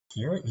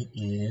Here it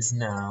is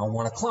now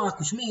 1 o'clock,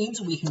 which means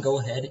we can go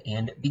ahead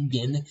and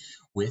begin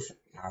with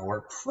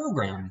our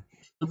program.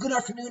 So good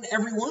afternoon,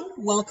 everyone.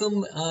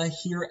 Welcome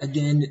here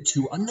again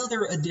to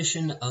another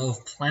edition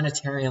of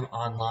Planetarium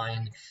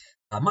Online.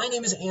 My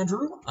name is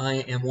Andrew.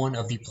 I am one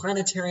of the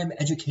planetarium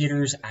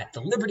educators at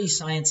the Liberty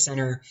Science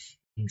Center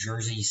in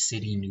Jersey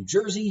City, New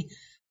Jersey.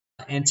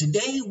 And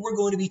today we're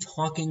going to be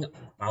talking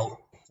about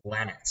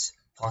planets.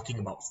 Talking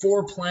about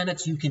 4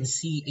 planets you can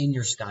see in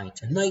your sky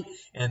tonight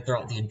and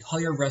throughout the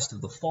entire rest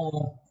of the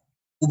fall.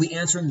 We'll be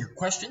answering your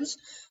questions.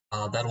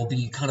 That'll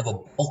be kind of a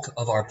bulk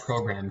of our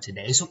program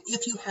today. So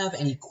if you have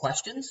any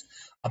questions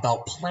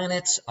about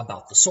planets,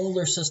 about the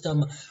solar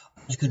system,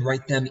 you can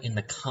write them in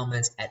the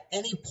comments at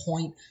any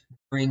point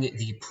during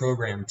the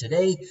program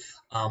today.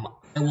 I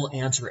will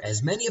answer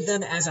as many of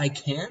them as I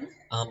can.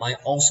 I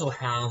also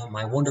have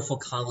my wonderful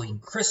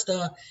colleague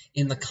Krista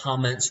in the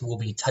comments who will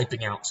be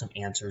typing out some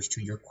answers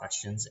to your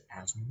questions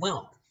as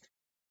well.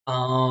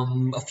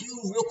 A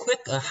few real quick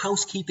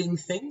housekeeping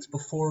things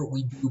before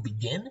we do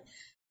begin.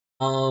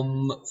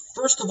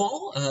 First of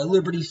all,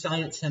 Liberty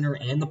Science Center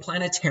and the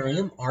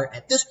Planetarium are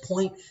at this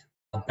point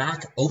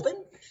back open.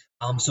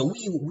 So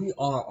we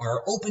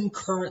are open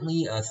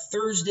currently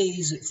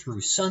Thursdays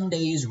through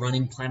Sundays,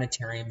 running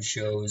planetarium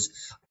shows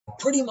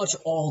pretty much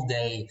all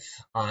day,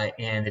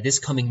 and this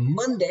coming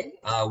Monday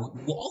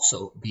will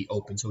also be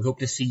open. So we hope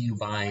to see you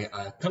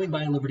by coming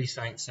by Liberty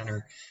Science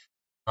Center.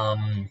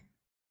 And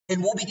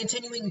we'll be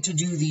continuing to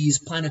do these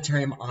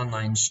Planetarium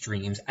Online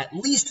streams at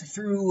least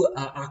through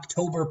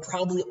October,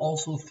 probably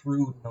also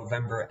through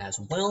November as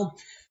well.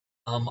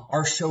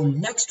 Our show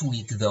next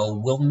week, though,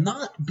 will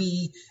not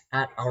be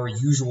at our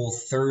usual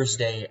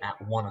Thursday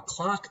at 1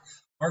 o'clock.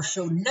 Our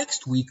show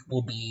next week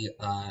will be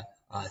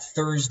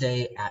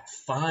Thursday at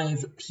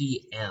 5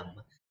 p.m.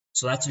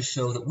 So that's a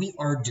show that we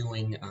are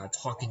doing,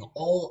 talking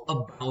all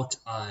about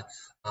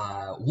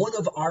one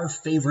of our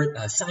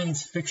favorite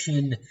science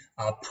fiction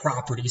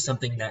properties,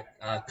 something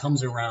that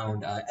comes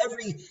around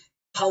every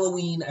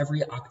Halloween,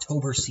 every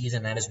October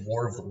season. That is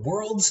War of the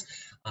Worlds.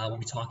 We'll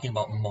be talking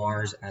about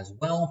Mars as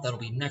well. That'll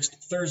be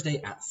next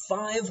Thursday at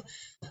 5.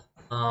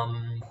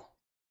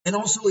 And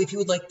also, if you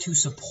would like to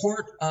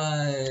support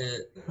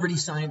Liberty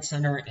Science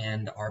Center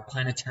and our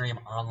Planetarium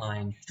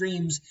Online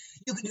streams,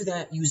 you can do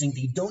that using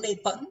the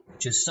donate button,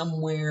 which is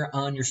somewhere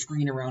on your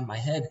screen around my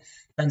head.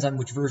 Depends on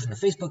which version of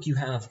Facebook you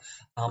have,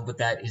 but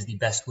that is the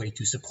best way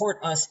to support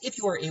us if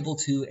you are able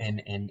to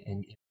and if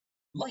you'd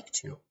like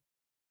to.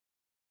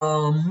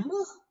 I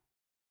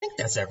think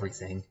that's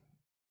everything.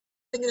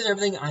 I think that's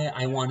everything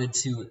I wanted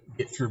to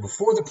get through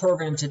before the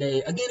program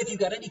today. Again, if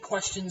you've got any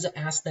questions,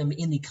 ask them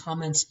in the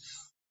comments.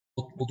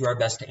 We'll do our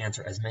best to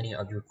answer as many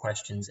of your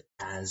questions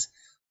as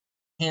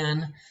we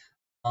can.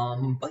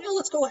 But yeah,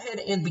 let's go ahead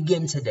and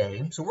begin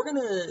today. So we're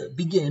going to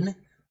begin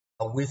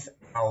with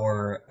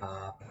our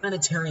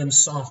planetarium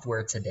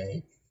software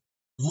today,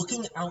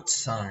 looking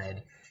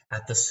outside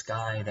at the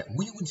sky that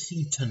we would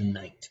see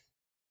tonight.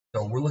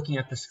 So we're looking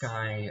at the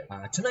sky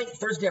tonight,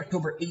 Thursday,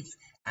 October 8th,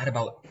 at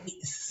about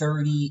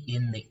 8:30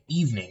 in the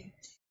evening.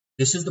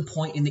 This is the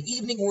point in the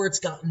evening where it's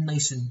gotten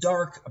nice and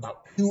dark,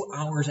 about 2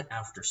 hours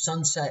after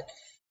sunset,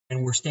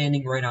 and we're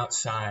standing right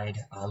outside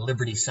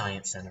Liberty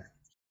Science Center.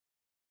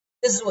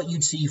 This is what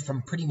you'd see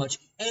from pretty much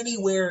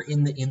anywhere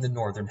in the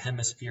Northern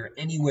Hemisphere,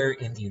 anywhere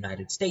in the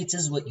United States.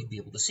 This is what you'd be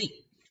able to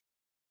see.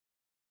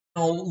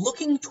 Now,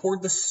 looking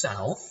toward the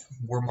south,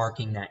 we're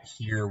marking that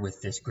here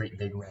with this great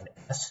big red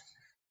S.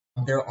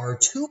 There are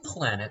 2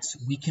 planets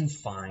we can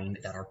find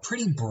that are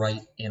pretty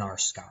bright in our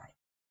sky.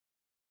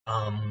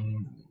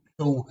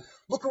 So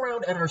look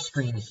around at our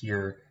screen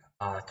here,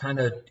 kind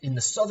of in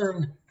the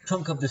southern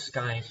chunk of the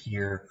sky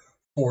here,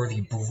 for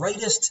the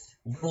brightest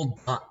little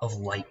dot of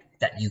light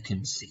that you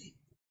can see.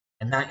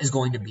 And that is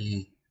going to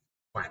be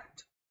planet.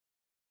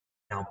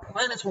 Now,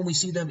 planets, when we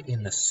see them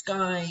in the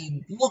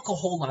sky, look a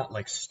whole lot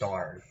like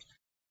stars.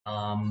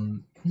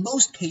 In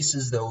most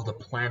cases, though, the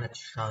planets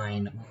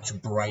shine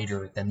much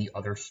brighter than the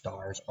other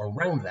stars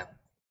around them.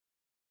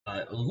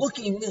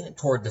 Looking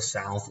toward the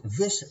south,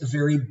 this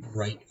very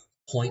bright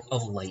point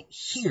of light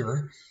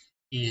here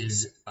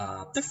is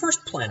the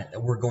first planet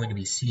that we're going to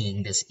be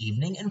seeing this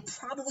evening, and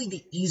probably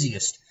the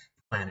easiest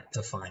planet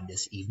to find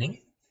this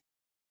evening.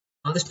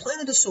 This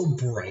planet is so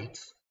bright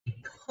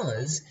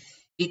because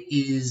it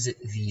is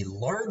the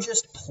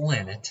largest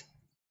planet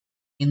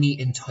in the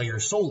entire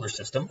solar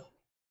system,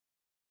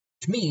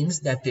 which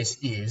means that this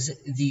is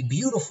the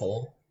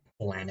beautiful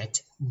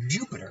planet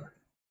Jupiter.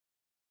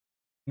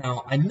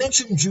 Now, I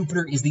mentioned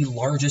Jupiter is the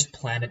largest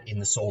planet in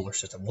the solar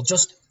system. Well,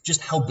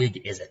 just how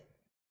big is it?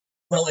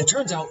 Well, it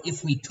turns out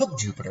if we took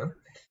Jupiter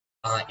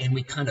and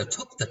we kind of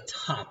took the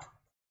top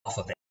off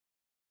of it,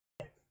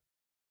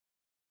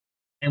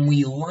 and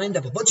we lined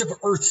up a bunch of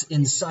Earths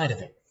inside of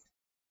it,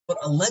 but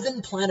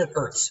 11 planet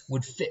Earths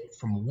would fit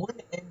from one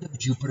end of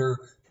Jupiter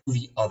to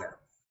the other.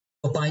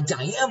 But by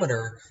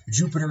diameter,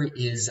 Jupiter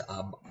is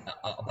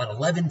about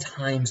 11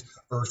 times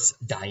Earth's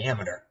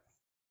diameter,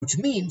 which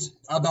means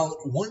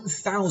about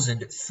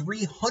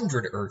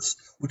 1,300 Earths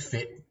would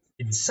fit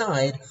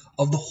inside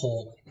of the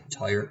whole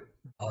entire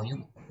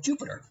volume of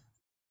Jupiter.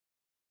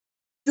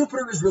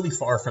 Jupiter is really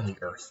far from the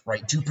Earth,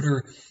 right?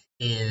 Jupiter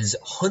is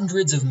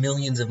hundreds of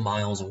millions of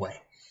miles away,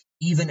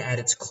 even at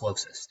its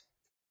closest.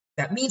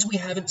 That means we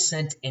haven't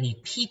sent any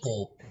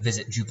people to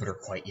visit Jupiter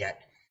quite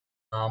yet.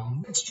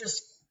 It's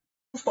just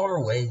too far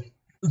away,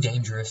 too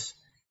dangerous.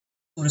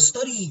 So to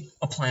study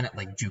a planet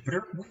like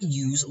Jupiter, we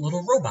use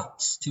little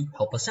robots to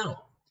help us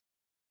out.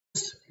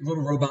 This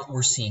little robot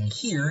we're seeing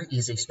here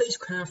is a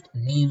spacecraft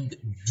named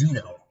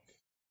Juno.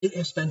 It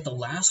has spent the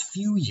last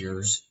few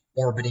years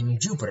orbiting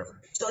Jupiter,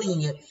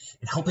 studying it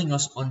and helping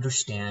us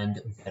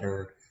understand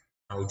better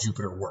how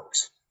Jupiter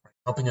works,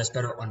 helping us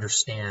better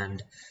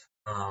understand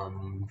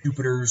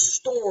Jupiter's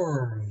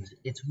storms,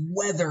 its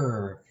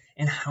weather,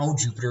 and how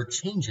Jupiter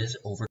changes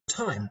over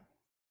time.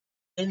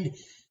 And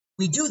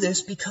we do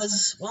this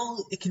because,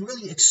 well, it can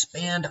really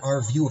expand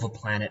our view of a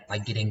planet by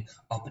getting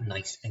up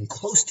nice and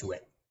close to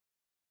it.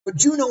 But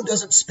Juno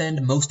doesn't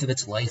spend most of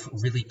its life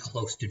really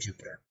close to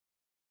Jupiter.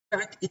 In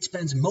fact, it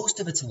spends most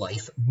of its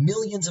life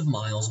millions of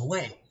miles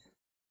away.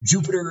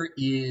 Jupiter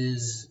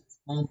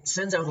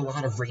sends out a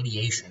lot of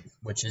radiation,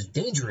 which is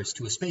dangerous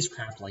to a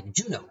spacecraft like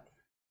Juno.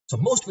 So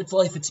most of its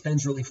life it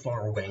spends really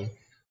far away,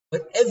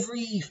 but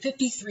every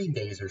 53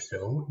 days or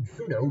so,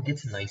 Juno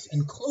gets nice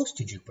and close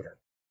to Jupiter,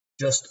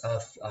 just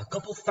a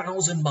couple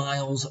thousand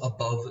miles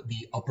above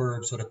the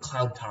upper sort of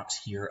cloud tops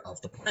here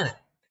of the planet.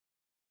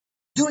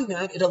 Doing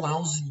that, it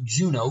allows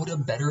Juno to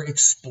better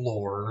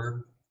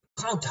explore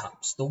cloud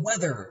tops, the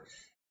weather,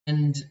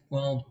 and,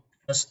 well,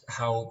 just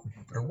how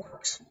Jupiter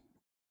works.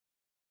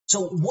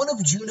 So one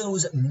of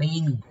Juno's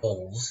main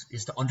goals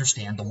is to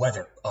understand the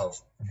weather of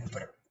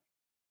Jupiter.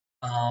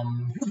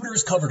 Jupiter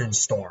is covered in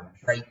storm,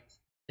 right?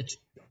 It's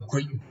a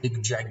great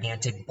big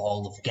gigantic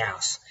ball of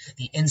gas,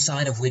 the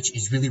inside of which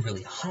is really,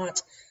 really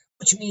hot,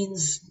 which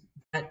means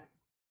that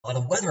a lot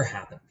of weather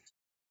happens.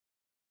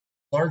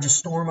 The largest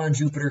storm on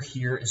Jupiter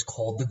here is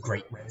called the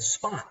Great Red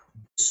Spot.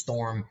 This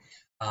storm,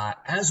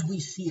 as we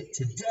see it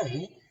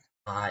today,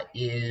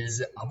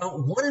 is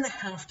about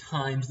 1.5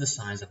 times the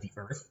size of the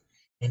Earth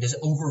and is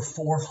over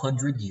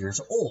 400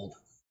 years old.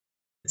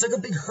 It's like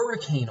a big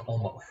hurricane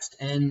almost,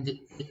 and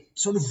it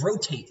sort of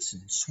rotates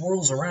and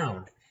swirls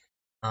around.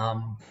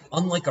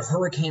 Unlike a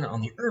hurricane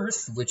on the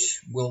Earth,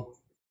 which will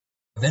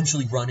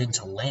eventually run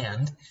into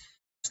land,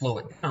 slow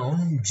it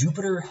down,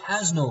 Jupiter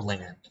has no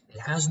land.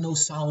 It has no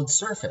solid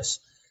surface.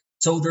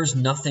 So there's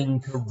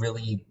nothing to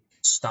really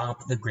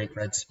stop the Great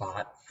Red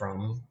Spot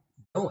from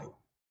going.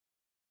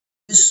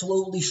 It is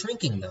slowly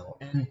shrinking, though.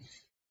 And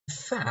in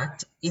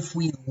fact, if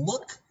we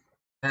look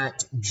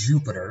at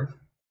Jupiter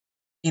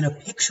in a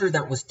picture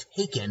that was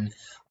taken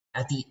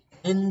at the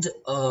end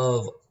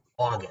of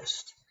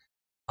August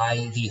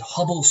by the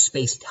Hubble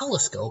Space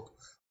Telescope,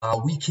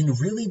 we can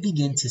really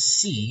begin to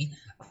see,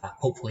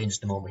 hopefully in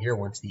just a moment here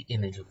once the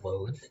image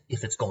loads,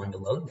 if it's going to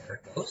load,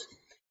 there it goes,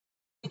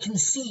 we can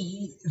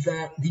see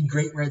that the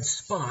Great Red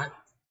Spot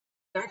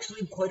is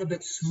actually quite a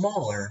bit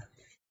smaller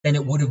than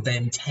it would have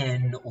been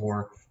 10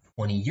 or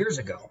 20 years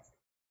ago.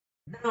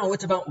 Now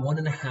it's about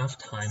 1.5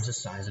 times the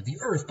size of the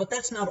Earth, but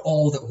that's not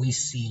all that we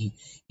see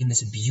in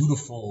this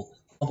beautiful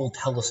Hubble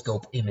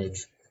telescope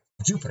image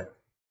of Jupiter.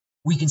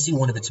 We can see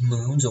one of its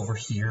moons over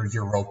here,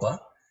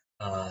 Europa,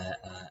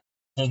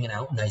 hanging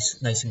out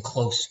nice and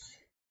close,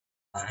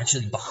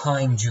 actually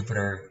behind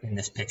Jupiter in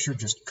this picture,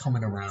 just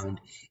coming around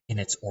in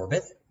its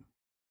orbit.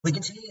 We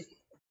can see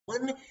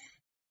one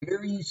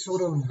very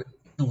sort of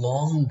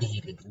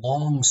elongated,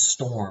 long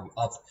storm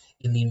up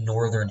in the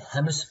northern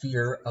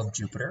hemisphere of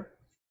Jupiter.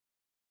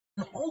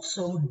 And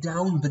also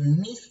down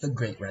beneath the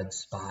Great Red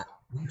Spot,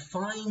 we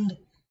find a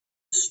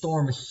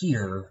storm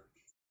here.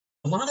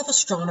 A lot of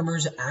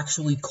astronomers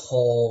actually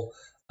call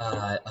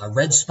a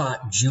red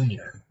spot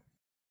junior,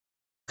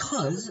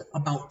 because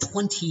about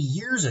 20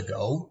 years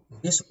ago,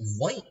 this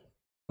white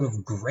sort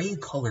of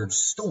gray-colored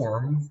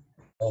storm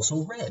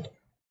also red.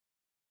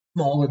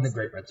 Smaller than the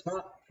Great Red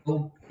Spot,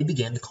 so they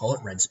began to call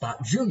it red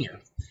spot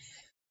junior.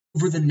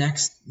 Over the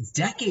next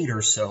decade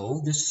or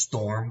so, this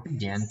storm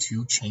began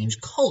to change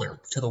color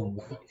to the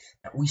white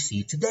that we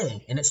see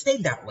today, and it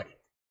stayed that way.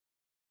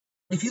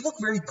 If you look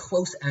very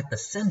close at the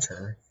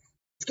center,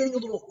 it's getting a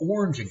little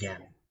orange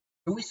again.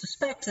 So we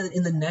suspect that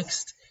in the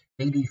next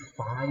maybe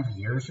 5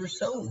 years or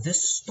so,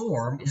 this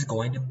storm is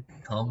going to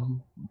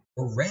become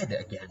more red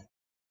again.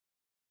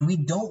 We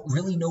don't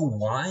really know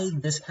why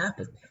this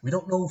happened. We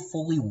don't know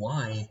fully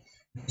why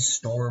these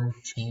storms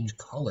change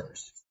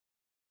colors.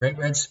 Great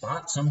Red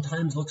Spot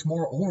sometimes looks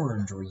more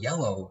orange or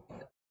yellow.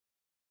 At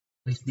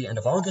least at the end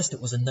of August,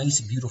 it was a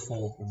nice,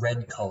 beautiful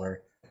red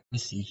color we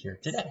see here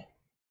today.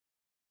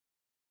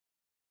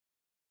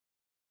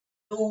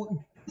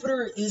 So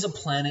Jupiter is a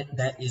planet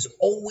that is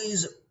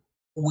always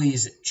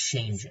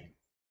changing.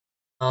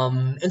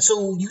 And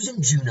so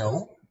using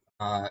Juno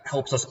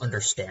helps us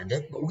understand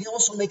it, but we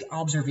also make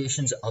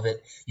observations of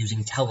it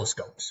using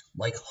telescopes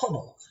like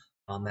Hubble.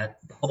 That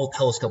Hubble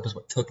telescope is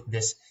what took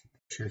this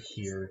picture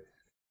here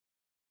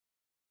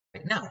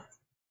right now.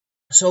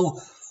 So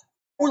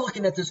we're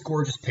looking at this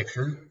gorgeous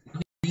picture.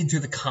 read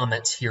through the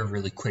comments here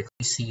really quickly,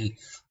 see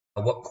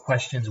what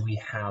questions we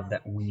have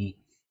that we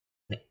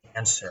can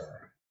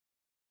answer.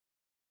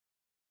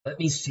 Let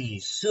me see.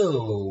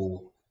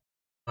 So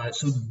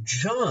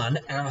John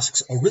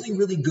asks a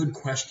really good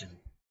question.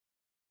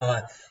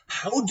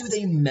 How do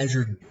they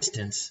measure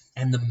distance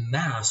and the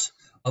mass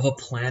of a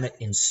planet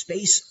in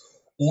space,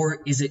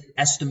 or is it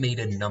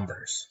estimated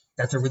numbers?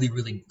 That's a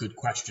really good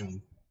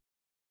question.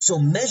 So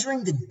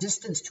measuring the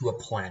distance to a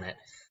planet,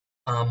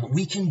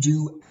 we can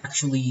do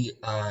actually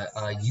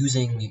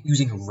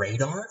using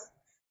radar.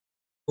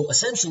 So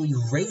essentially,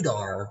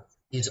 radar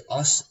is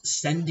us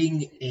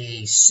sending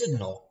a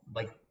signal,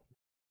 like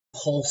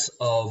pulse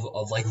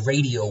of like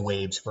radio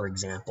waves, for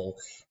example,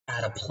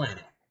 at a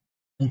planet,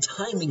 and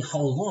timing how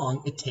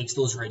long it takes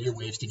those radio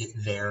waves to get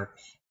there.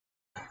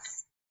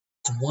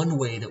 It's one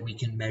way that we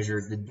can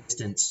measure the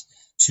distance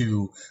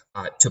to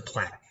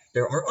planet.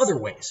 There are other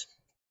ways.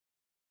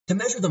 To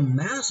measure the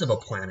mass of a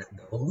planet,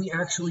 though, we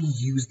actually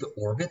use the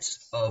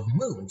orbits of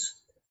moons.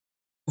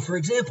 For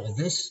example,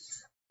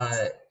 this,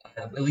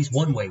 at least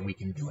one way we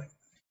can do it.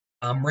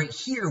 Right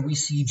here, we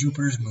see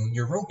Jupiter's moon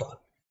Europa.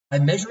 By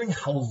measuring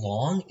how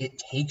long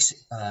it takes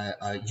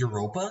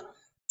Europa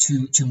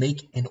to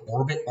make an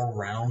orbit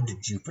around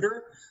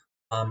Jupiter,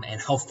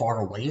 and how far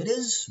away it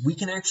is, we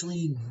can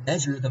actually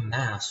measure the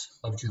mass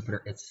of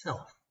Jupiter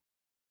itself.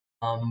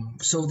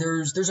 So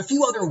there's a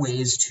few other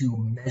ways to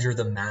measure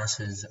the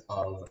masses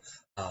of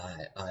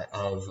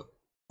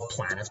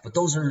planets, but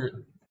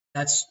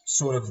that's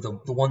sort of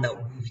the one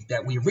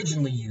that we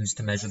originally used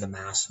to measure the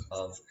mass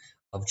of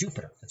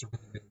Jupiter. That's a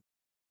really good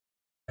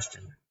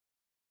question.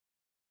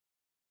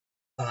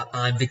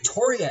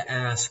 Victoria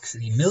asks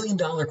the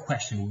million-dollar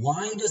question: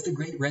 why does the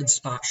Great Red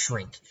Spot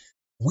shrink?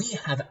 We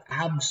have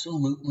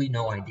absolutely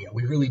no idea.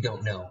 We really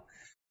don't know.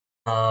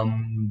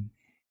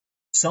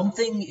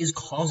 Something is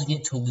causing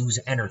it to lose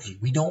energy.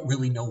 We don't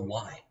really know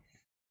why.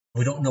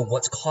 We don't know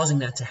what's causing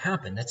that to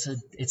happen.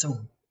 It's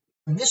a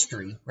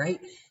mystery, right?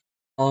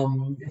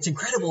 It's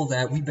incredible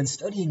that we've been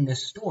studying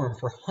this storm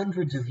for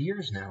hundreds of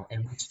years now,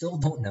 and we still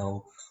don't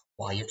know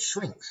why it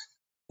shrinks.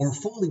 Or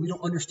fully, we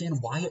don't understand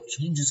why it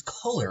changes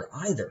color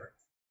either.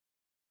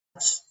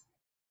 That's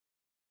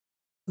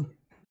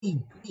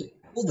pretty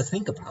cool to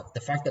think about, the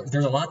fact that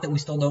there's a lot that we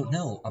still don't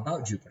know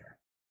about Jupiter.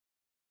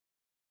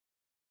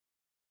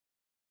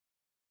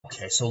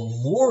 Okay, so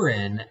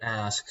Lauren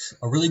asks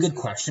a really good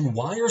question.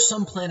 Why are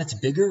some planets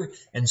bigger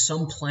and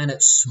some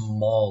planets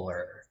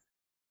smaller?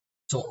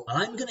 So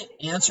I'm going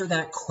to answer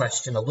that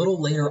question a little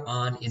later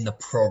on in the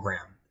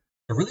program.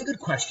 A really good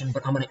question,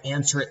 but I'm going to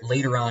answer it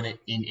later on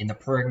in the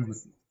program.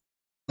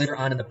 Later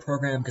on in the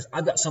program, because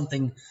I've got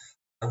something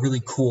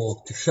really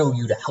cool to show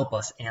you to help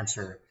us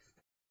answer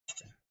the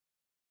question.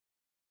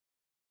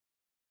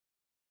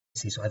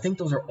 Let's see, so I think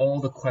those are all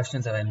the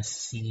questions that I'm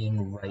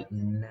seeing right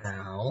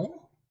now.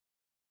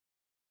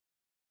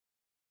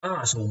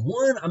 So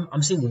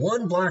I'm seeing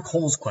one black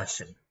holes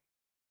question.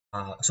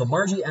 So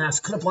Margie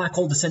asks, could a black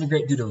hole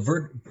disintegrate due to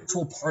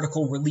virtual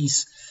particle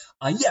release?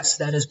 Yes,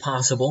 that is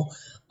possible,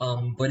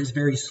 but it's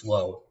very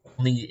slow.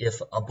 Only if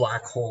a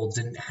black hole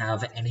didn't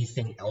have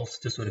anything else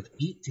to sort of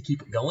eat to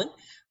keep it going.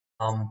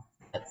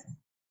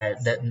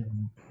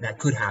 That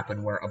could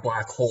happen, where a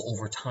black hole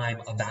over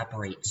time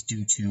evaporates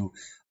due to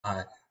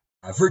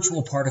a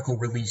virtual particle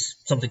release,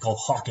 something called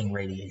Hawking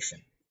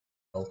radiation.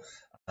 So,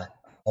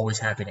 always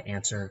happy to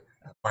answer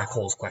black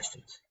holes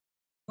questions. If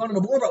you want to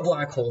know more about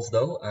black holes,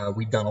 though,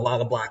 we've done a lot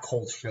of black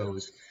hole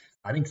shows.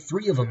 I think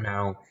 3 of them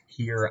now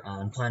here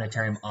on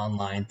Planetarium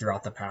Online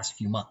throughout the past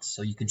few months.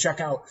 So you can check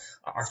out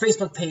our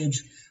Facebook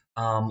page,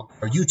 our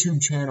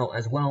YouTube channel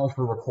as well,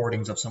 for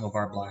recordings of some of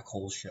our black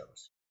hole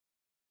shows.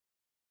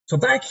 So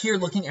back here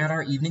looking at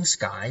our evening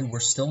sky, we're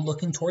still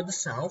looking toward the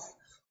south.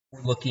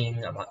 We're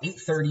looking about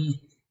 8:30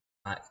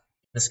 in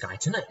the sky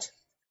tonight.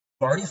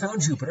 We've already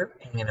found Jupiter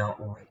hanging out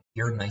right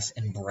here, nice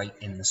and bright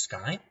in the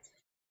sky.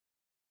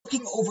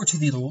 Looking over to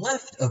the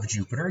left of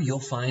Jupiter, you'll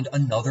find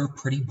another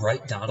pretty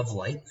bright dot of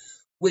light,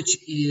 which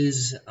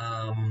is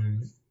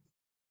not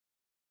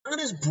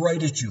as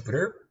bright as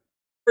Jupiter,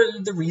 for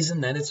the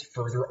reason that it's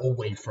further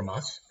away from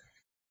us.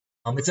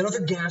 It's another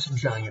gas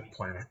giant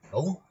planet,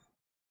 though.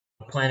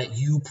 A planet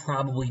you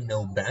probably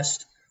know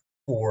best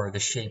for the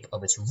shape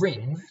of its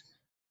rings.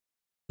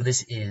 So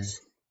this is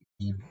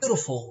the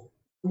beautiful,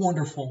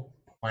 wonderful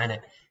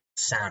planet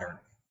Saturn.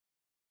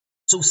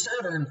 So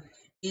Saturn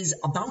is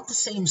about the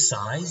same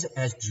size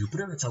as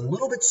Jupiter. It's a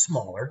little bit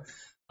smaller.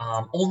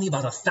 Only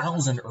about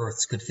 1,000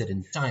 Earths could fit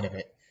inside of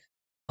it.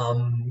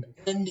 And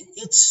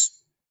it's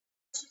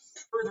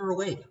further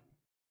away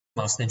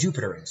from us than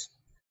Jupiter is.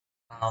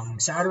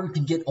 Saturn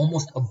can get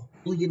almost 1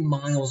 billion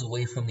miles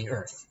away from the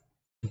Earth.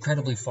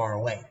 Incredibly far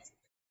away.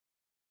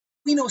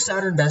 We know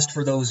Saturn best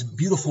for those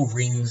beautiful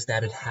rings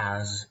that it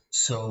has.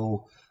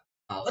 So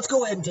let's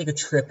go ahead and take a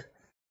trip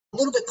a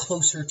little bit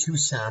closer to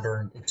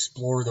Saturn,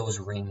 explore those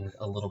rings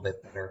a little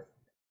bit better.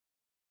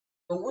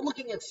 So we're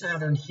looking at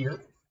Saturn here.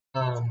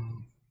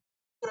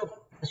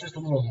 It's just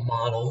a little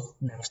model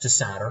next to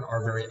Saturn,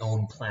 our very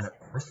own planet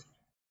Earth.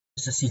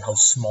 just to see how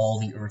small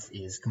the Earth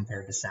is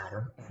compared to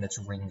Saturn and its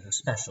rings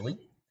especially.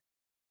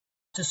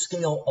 To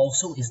scale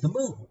also is the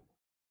Moon.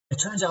 It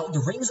turns out the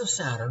rings of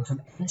Saturn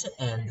from end to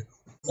end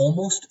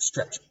almost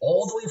stretch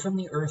all the way from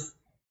the Earth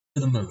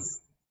to the Moon.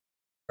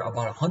 They're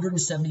about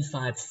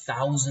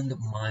 175,000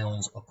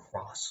 miles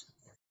across.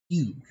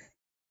 Huge.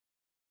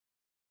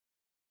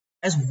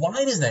 As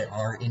wide as they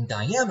are in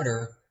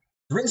diameter,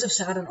 the rings of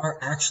Saturn are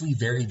actually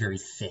very, very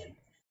thin.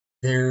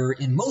 They're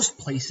in most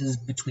places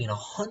between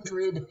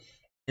 100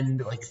 and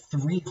like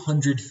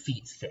 300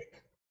 feet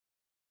thick.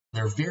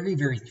 They're very,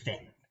 very thin.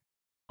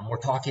 We're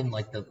talking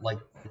like the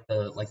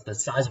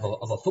size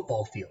of a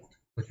football field,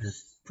 which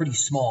is pretty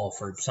small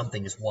for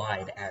something as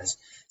wide as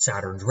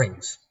Saturn's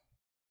rings.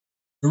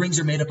 The rings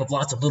are made up of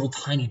lots of little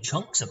tiny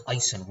chunks of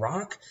ice and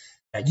rock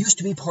that used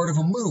to be part of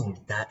a moon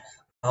that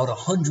about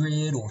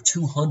 100 or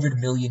 200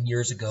 million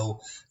years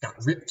ago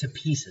got ripped to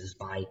pieces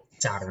by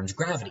Saturn's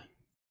gravity,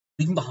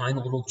 leaving behind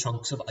the little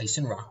chunks of ice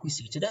and rock we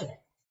see today.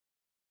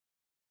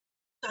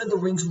 Inside the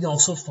rings we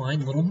also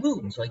find little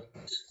moons, like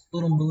this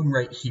little moon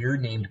right here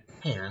named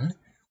Pan,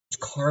 which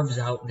carves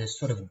out this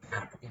sort of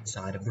gap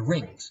inside of the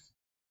rings.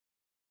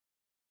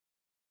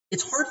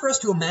 It's hard for us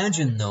to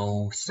imagine,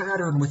 though,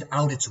 Saturn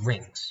without its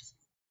rings.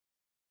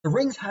 The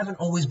rings haven't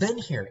always been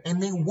here,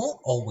 and they won't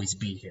always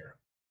be here.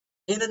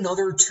 In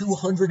another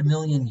 200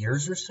 million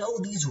years or so,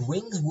 these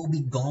rings will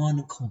be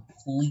gone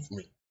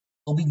completely.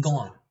 They'll be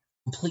gone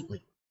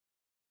completely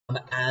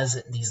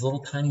as these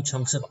little tiny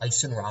chunks of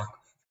ice and rock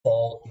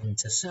fall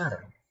into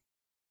Saturn.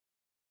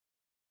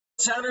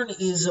 Saturn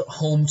is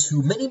home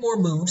to many more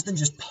moons than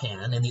just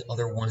Pan and the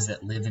other ones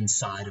that live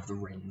inside of the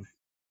ring.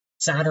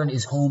 Saturn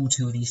is home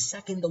to the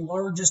second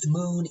largest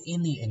moon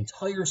in the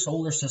entire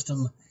solar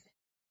system.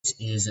 This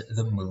is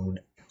the moon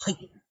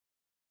Titan.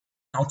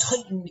 Now,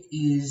 Titan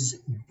is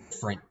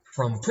different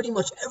from pretty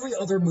much every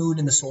other moon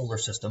in the solar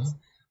system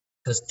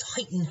because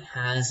Titan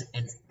has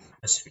an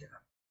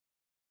atmosphere.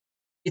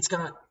 It's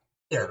got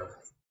air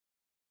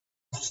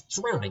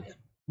surrounding it.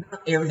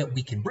 Not air that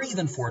we can breathe,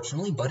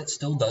 unfortunately, but it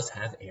still does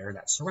have air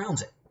that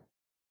surrounds it.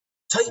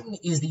 Titan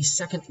is the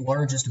second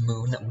largest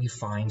moon that we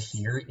find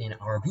here in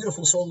our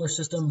beautiful solar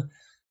system.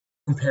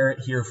 Compare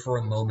it here for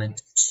a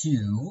moment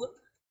to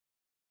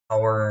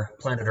our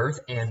planet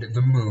Earth and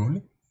the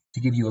moon to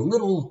give you a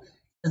little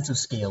sense of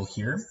scale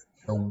here.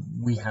 So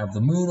we have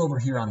the moon over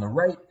here on the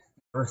right,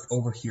 Earth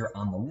over here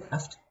on the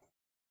left.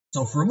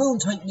 So for a moon,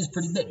 Titan is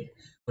pretty big,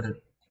 but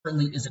it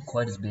certainly isn't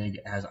quite as big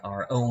as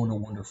our own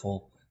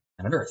wonderful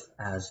planet Earth,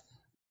 as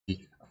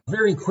we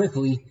very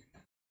quickly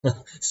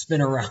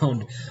spin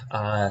around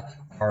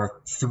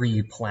our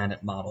 3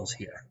 planet models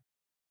here.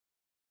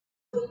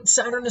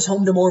 Saturn is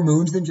home to more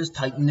moons than just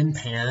Titan and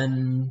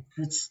Pan.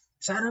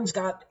 Saturn's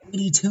got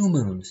 82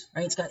 moons,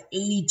 right? It's got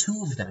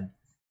 82 of them.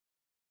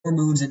 More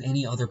moons than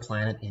any other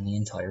planet in the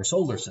entire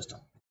solar system.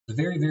 It's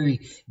a very, very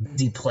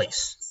busy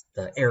place,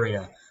 the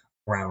area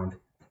around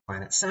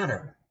planet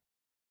Saturn.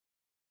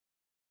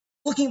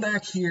 Looking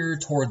back here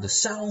toward the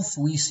south,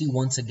 we see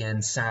once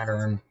again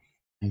Saturn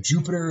and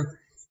Jupiter.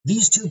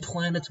 These 2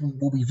 planets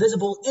will be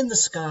visible in the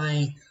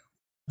sky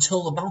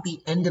until about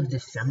the end of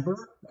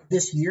December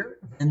this year,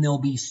 and they'll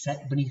be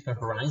set beneath the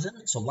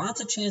horizon. So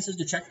lots of chances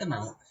to check them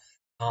out.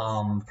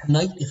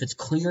 Tonight, if it's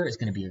clear, is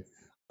going to be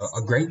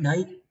a great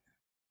night.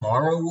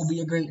 Tomorrow will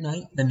be a great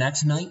night. The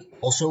next night,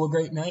 also a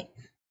great night.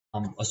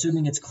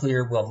 Assuming it's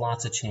clear, we'll have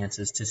lots of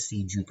chances to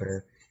see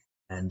Jupiter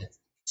and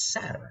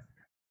Saturn.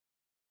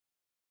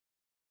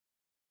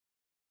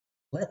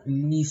 Let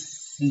me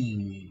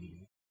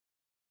see.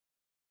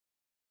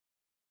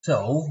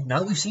 So now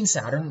that we've seen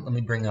Saturn, let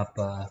me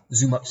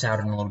zoom up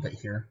Saturn a little bit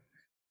here.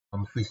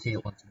 If we see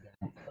it once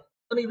again.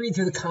 Let me read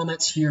through the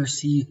comments here,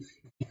 see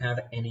if you have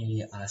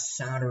any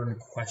Saturn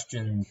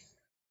questions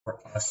for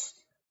us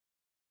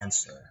to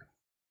answer.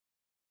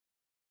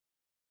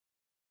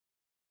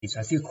 Okay, so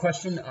I see a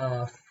question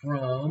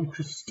from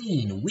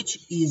Christine. Which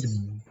is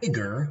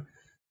bigger,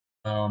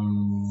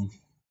 Titan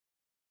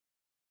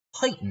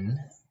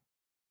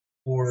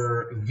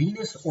or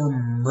Venus or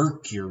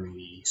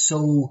Mercury?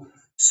 So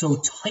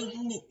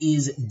Titan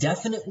is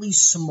definitely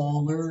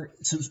smaller.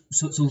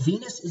 So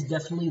Venus is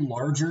definitely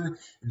larger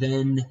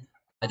than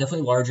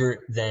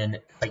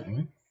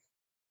Titan.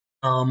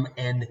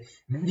 And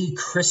maybe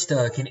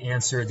Krista can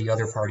answer the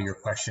other part of your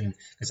question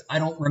because I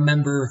don't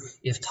remember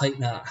if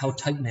how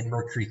Titan and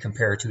Mercury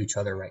compare to each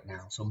other right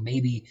now. So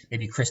maybe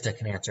Krista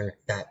can answer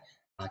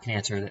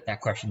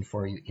that question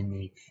for you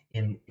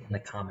in the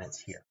comments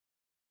here.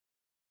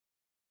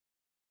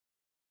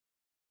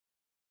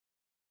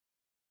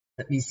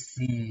 Let me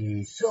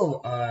see.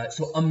 So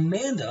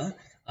Amanda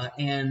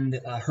and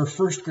her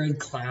first grade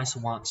class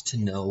wants to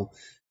know,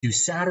 do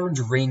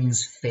Saturn's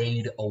rings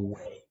fade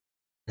away?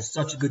 It's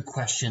such a good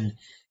question.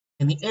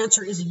 And the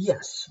answer is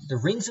yes. The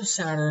rings of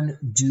Saturn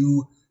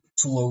do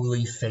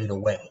slowly fade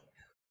away.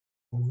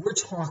 We're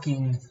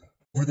talking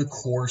over the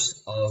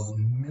course of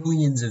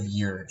millions of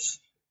years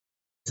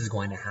this is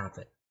going to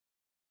happen.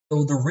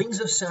 So the rings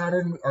of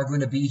Saturn are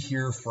going to be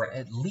here for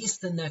at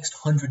least the next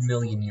 100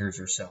 million years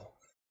or so.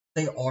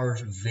 they are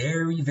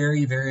very,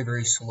 very, very,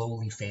 very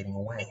slowly fading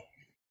away.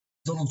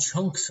 Little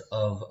chunks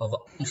of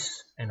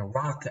ice and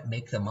rock that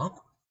make them up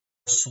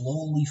are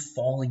slowly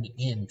falling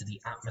into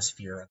the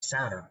atmosphere of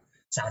Saturn.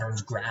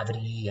 Saturn's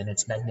gravity and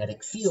its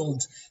magnetic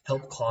fields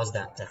help cause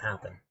that to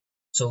happen.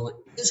 So it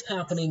is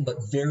happening,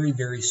 but very,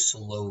 very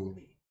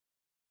slowly.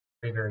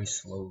 Very, very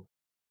slowly.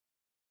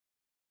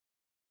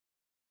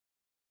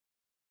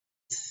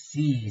 Let's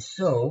see.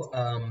 So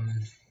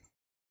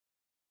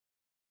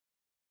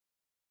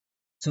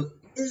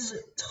is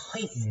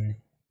Titan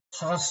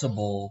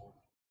possible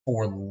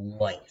for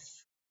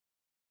life?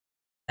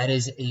 That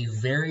is a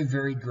very,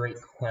 very great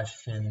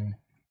question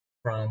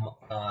from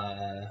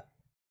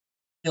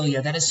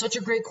Ilya. That is such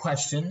a great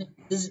question.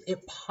 Is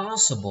it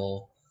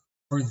possible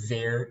for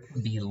there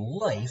to be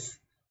life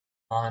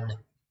on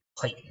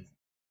Titan?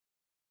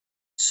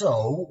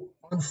 So,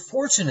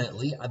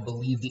 unfortunately, I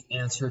believe the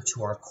answer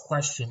to our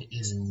question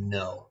is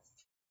no.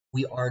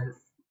 We are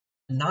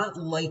not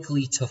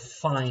likely to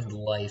find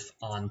life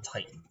on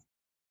Titan.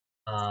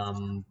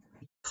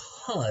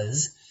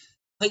 Because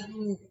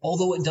Titan,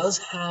 although it does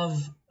have,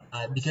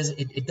 because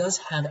it does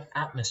have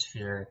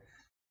atmosphere,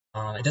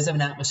 it does have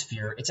an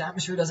atmosphere. Its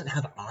atmosphere doesn't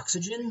have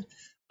oxygen,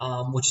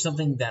 which is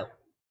something that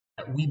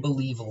we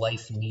believe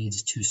life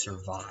needs to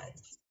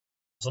survive.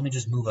 So let me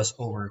just move us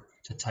over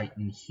to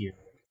Titan here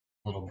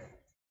a little bit.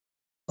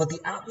 But the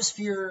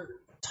atmosphere,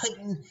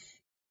 Titan,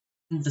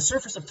 the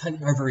surface of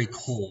Titan are very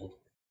cold.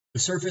 The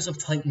surface of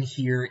Titan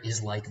here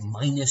is like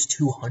minus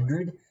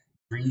 200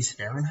 degrees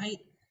Fahrenheit.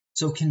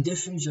 So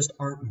conditions just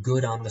aren't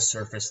good on the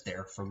surface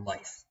there for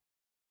life.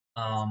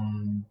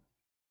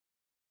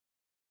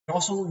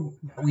 Also,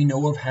 we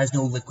know of has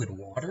no liquid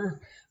water,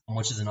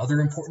 which is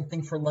another important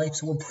thing for life.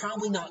 So we're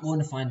probably not going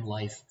to find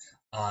life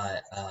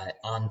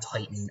on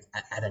Titan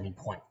at any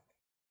point.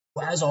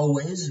 As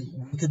always,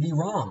 we could be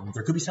wrong.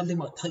 There could be something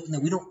about Titan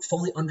that we don't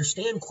fully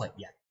understand quite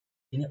yet.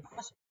 Isn't it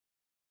possible?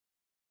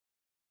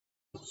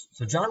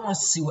 So John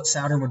wants to see what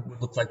Saturn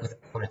would look like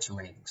without its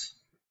rings.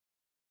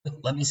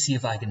 Let me see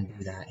if I can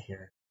do that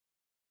here.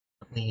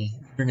 Let me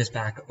bring us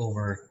back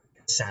over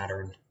to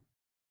Saturn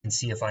and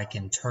see if I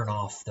can turn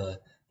off the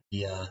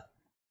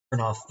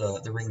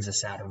rings of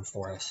Saturn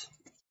for us.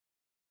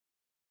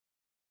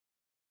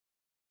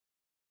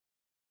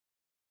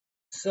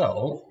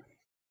 So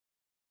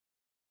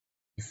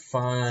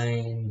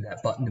find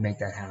that button to make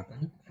that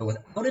happen. So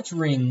without its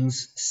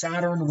rings,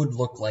 Saturn would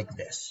look like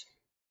this.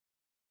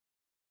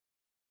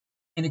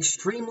 An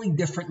extremely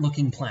different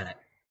looking planet,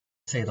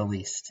 to say the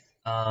least.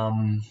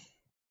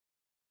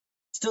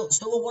 Still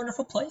a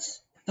wonderful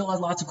place. Still has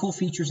lots of cool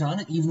features on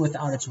it, even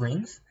without its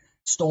rings.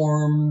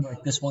 Storm,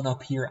 like this one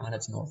up here on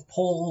its North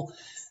Pole.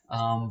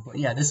 But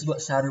yeah, this is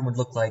what Saturn would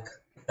look like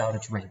without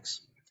its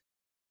rings.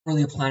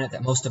 Really a planet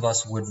that most of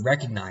us would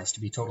recognize, to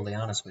be totally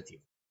honest with you.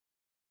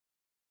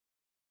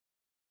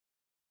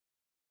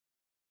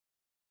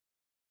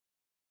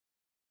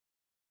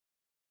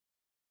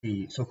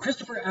 So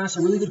Christopher asks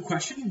a really good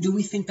question. Do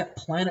we think that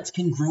planets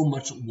can grow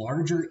much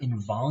larger in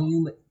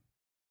volume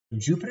than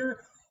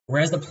Jupiter? Or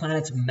as the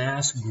planet's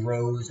mass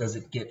grows, does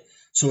it get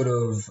sort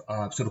of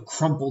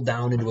crumpled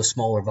down into a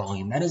smaller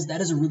volume? That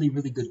is a really,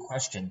 really good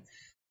question.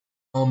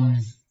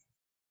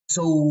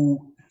 So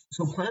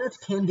planets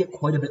can get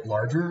quite a bit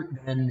larger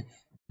than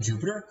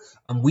Jupiter.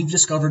 We've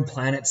discovered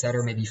planets that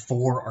are maybe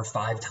 4 or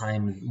 5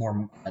 times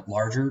more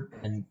larger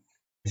than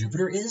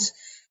Jupiter is.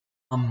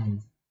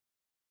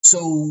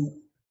 So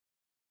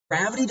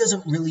gravity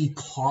doesn't really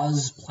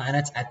cause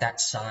planets at that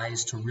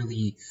size to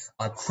really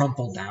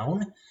crumple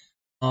down,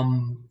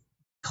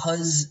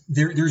 because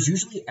there's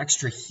usually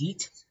extra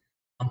heat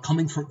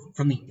coming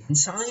from the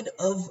inside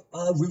of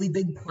a really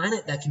big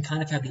planet that can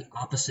kind of have the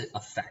opposite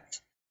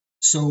effect.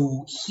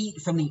 So heat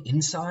from the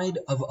inside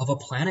of a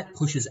planet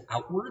pushes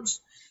outwards,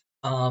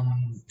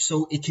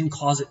 so it can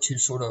cause it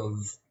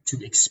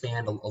to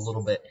expand a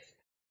little bit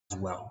as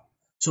well.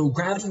 So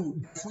gravity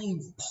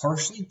definitely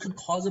partially could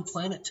cause a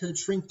planet to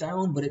shrink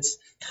down, but it's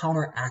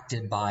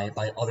counteracted by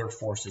other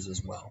forces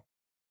as well.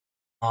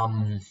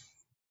 It's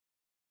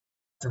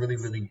a really,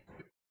 really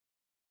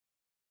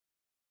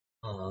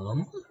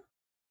other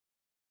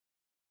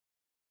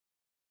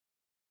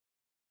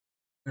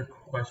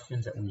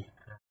questions that we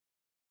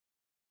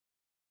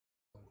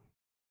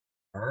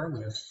have.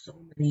 We have so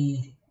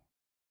many.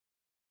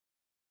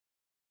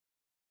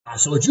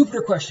 So a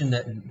Jupiter question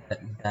that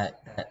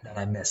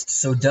I missed.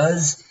 So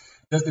does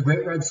the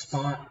Great Red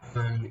Spot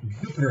on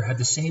Jupiter have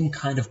the same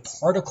kind of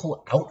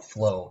particle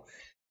outflow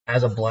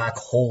as a black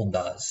hole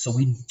does? So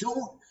we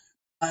don't.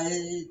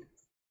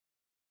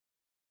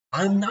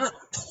 I'm not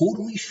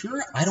totally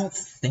sure. I don't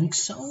think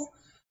so.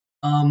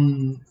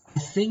 I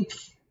think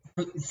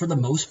for the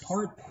most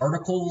part,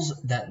 particles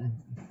that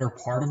are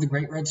part of the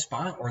Great Red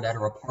Spot or that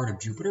are a part of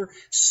Jupiter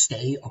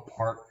stay a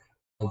part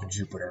of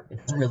Jupiter. It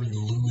doesn't really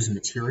lose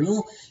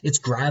material. Its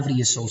gravity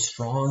is so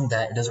strong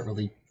that it doesn't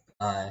really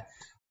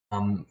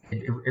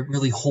it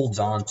really holds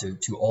on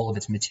to all of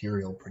its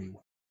material pretty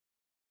well.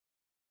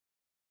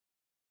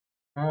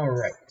 All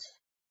right.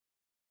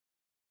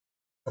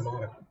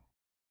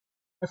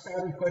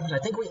 Saturn questions. I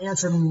think we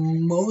answered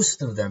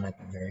most of them at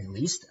the very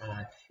least.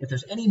 If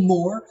there's any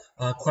more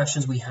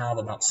questions we have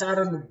about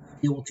Saturn, we'll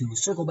be able to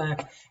circle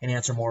back and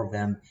answer more of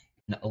them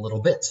in a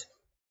little bit.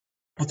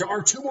 But there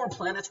are 2 more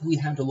planets we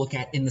have to look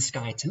at in the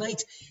sky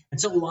tonight,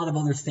 and so a lot of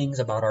other things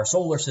about our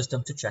solar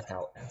system to check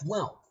out as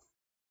well.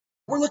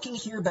 We're looking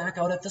here back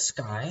out at the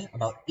sky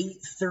about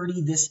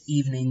 8:30 this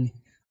evening,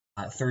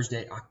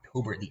 Thursday,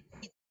 October the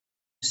 8th.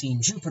 We've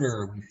seen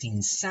Jupiter, we've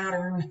seen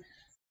Saturn.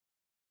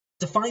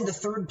 To find the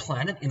 3rd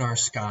planet in our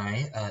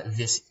sky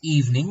this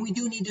evening, we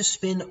do need to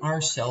spin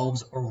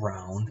ourselves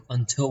around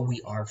until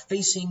we are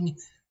facing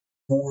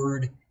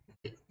toward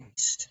the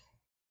east.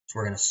 So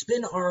we're going to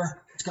spin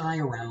our sky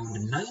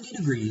around 90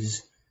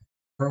 degrees,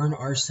 turn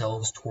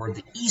ourselves toward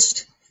the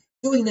east.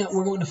 Doing that,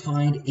 we're going to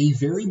find a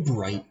very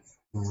bright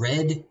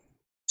red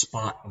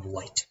spot of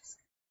light.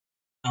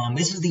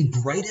 This is the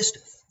brightest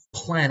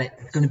planet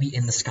that's going to be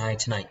in the sky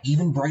tonight,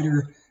 even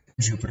brighter than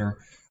Jupiter,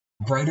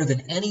 brighter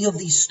than any of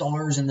these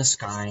stars in the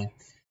sky.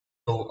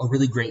 So a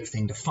really great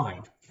thing to find.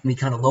 It's going to be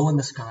kind of low in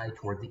the sky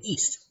toward the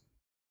east.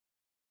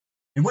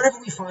 And whenever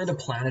we find a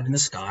planet in the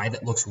sky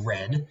that looks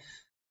red,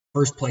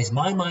 first place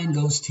my mind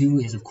goes to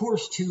is, of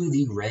course, to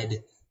the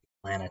red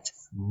planet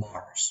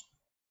Mars.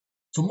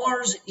 So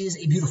Mars is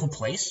a beautiful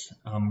place.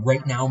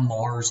 Right now,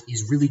 Mars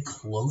is really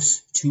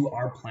close to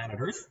our planet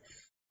Earth,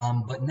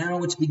 but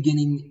now it's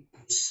beginning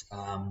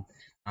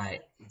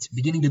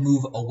to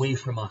move away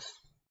from us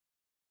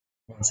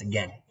once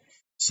again.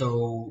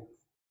 So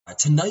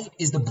tonight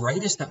is the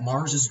brightest that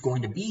Mars is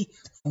going to be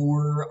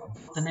for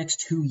about the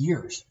next 2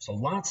 years. So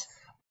lots of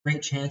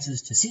great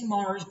chances to see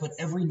Mars, but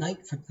every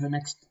night for the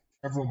next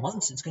several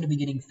months, it's going to be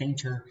getting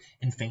fainter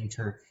and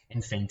fainter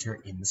and fainter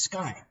in the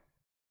sky.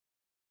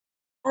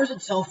 Mars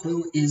itself,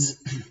 though, is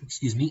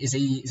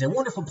a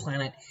wonderful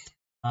planet.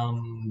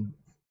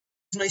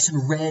 It's nice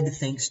and red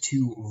thanks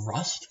to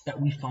rust that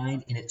we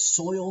find in its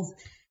soil.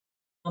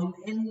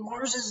 And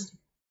Mars is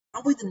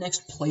probably the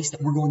next place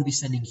that we're going to be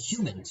sending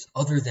humans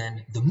other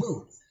than the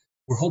moon.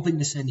 We're hoping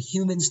to send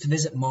humans to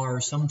visit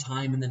Mars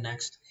sometime in the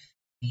next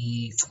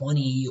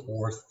 20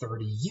 or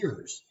 30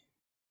 years.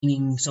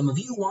 Meaning some of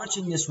you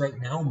watching this right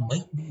now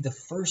might be the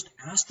first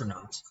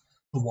astronauts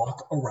to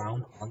walk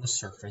around on the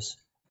surface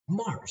of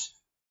Mars.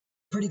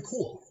 Pretty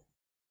cool.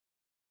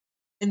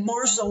 And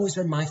Mars has always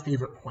been my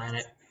favorite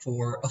planet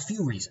for a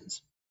few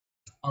reasons.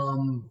 I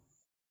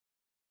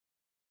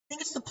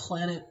think it's the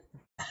planet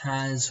that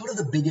has sort of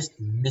the biggest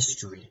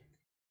mystery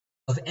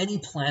of any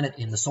planet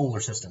in the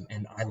solar system,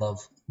 and I love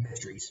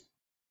mysteries.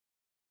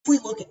 If we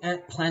look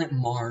at planet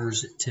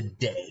Mars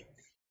today,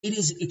 it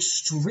is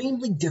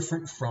extremely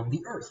different from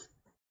the Earth.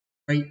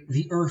 Right?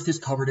 The Earth is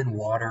covered in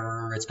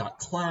water, it's got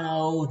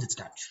clouds, it's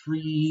got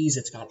trees,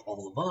 it's got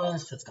all of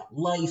us, it's got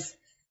life.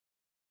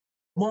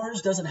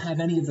 Mars doesn't have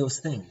any of those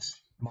things.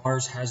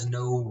 Mars has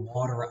no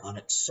water on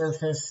its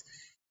surface,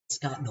 it's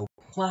got no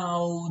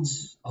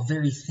clouds, a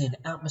very thin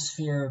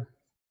atmosphere,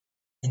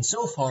 and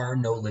so far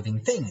no living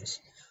things,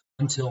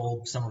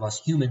 until some of us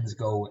humans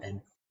go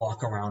and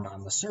walk around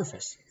on the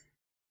surface.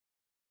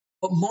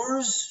 But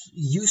Mars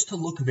used to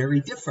look very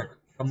different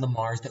from the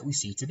Mars that we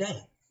see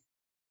today.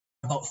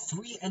 About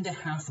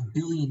 3.5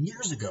 billion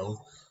years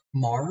ago,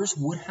 Mars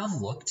would have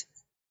looked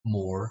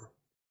more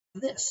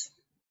like this.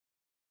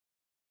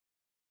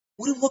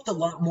 Would have looked a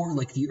lot more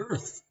like the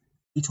Earth,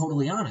 to be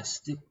totally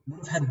honest. It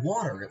would have had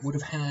water, it would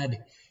have had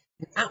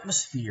an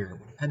atmosphere, it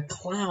would have had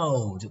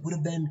clouds, it would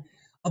have been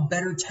a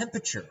better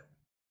temperature.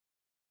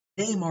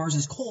 Today Mars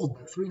is cold,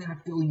 but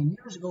 3.5 billion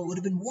years ago it would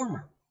have been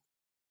warmer.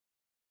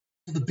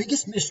 So the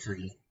biggest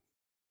mystery in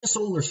the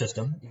solar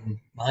system, in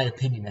my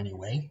opinion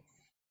anyway,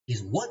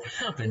 is what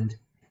happened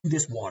to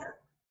this water.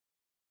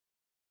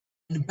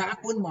 And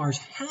back when Mars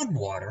had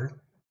water,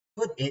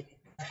 but it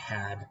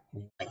had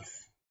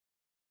life.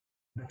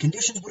 The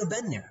conditions would have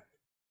been there.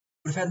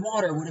 It would have had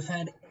water, it would have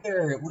had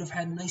air, it would have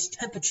had nice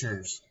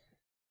temperatures.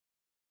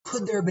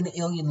 Could there have been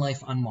alien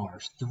life on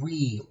Mars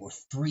 3 or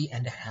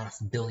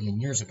 3.5 billion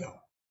years ago?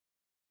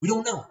 We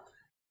don't know.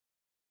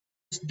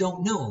 We just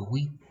don't know.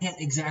 We can't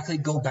exactly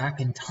go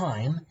back in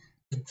time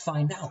to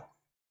find out.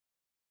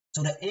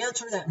 So to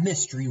answer that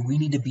mystery, we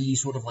need to be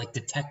sort of like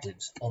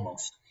detectives,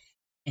 almost,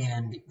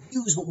 and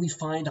use what we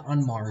find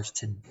on Mars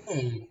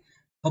today to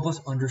help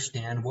us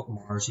understand what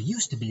Mars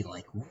used to be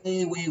like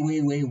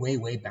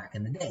way back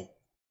in the day.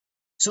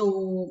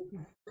 So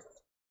we're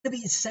going to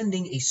be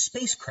sending a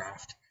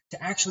spacecraft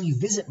to actually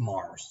visit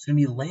Mars. It's going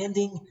to be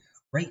landing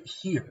right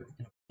here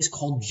in a place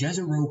called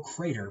Jezero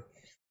Crater.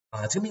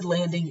 It's going to be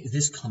landing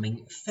this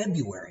coming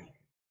February.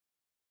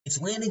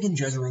 It's landing in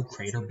Jezero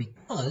Crater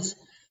because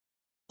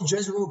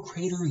Jezero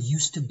Crater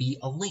used to be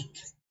a lake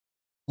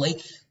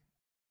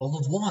full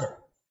of water.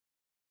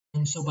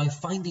 And so by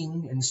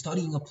finding and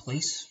studying a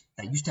place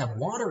that used to have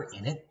water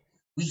in it,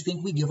 we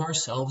think we give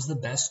ourselves the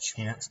best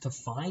chance to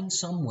find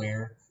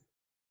somewhere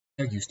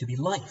there used to be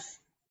life.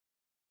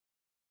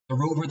 The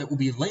rover that will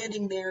be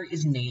landing there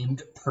is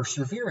named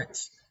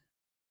Perseverance,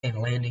 and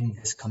landing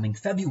this coming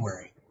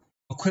February,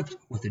 equipped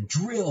with a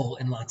drill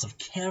and lots of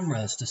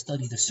cameras to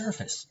study the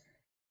surface.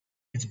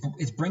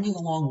 It's bringing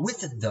along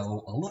with it,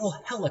 though, a little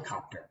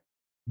helicopter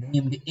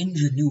named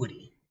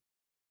Ingenuity.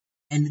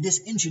 And this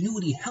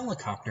Ingenuity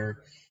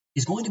helicopter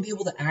is going to be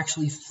able to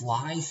actually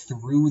fly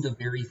through the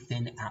very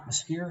thin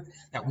atmosphere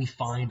that we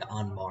find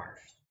on Mars.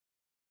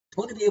 It's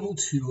going to be able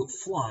to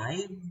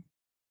fly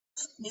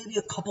maybe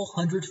a couple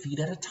 100 feet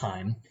at a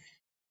time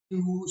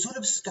to sort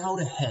of scout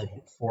ahead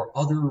for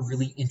other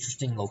really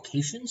interesting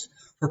locations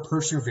for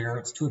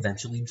Perseverance to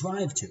eventually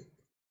drive to.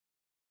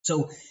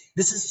 So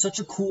this is such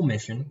a cool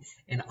mission,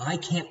 and I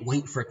can't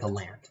wait for it to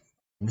land.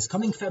 And this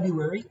coming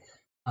February,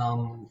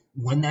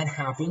 when that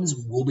happens,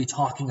 we'll be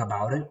talking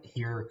about it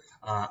here.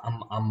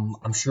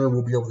 I'm sure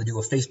we'll be able to do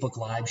a Facebook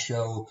Live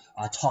show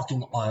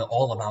talking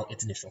all about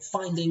its initial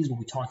findings. We'll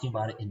be talking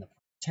about it in the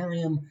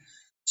planetarium.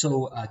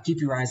 So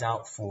keep your eyes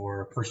out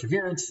for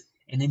Perseverance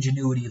and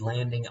Ingenuity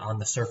landing on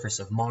the surface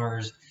of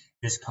Mars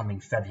this coming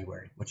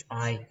February, which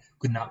I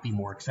could not be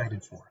more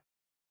excited for.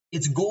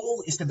 Its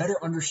goal is to better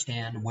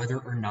understand whether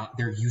or not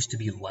there used to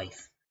be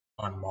life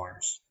on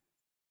Mars,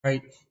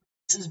 right?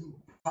 This is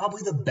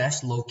probably the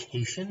best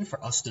location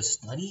for us to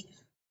study,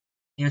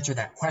 answer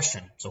that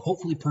question. So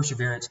hopefully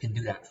Perseverance can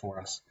do that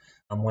for us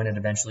when it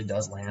eventually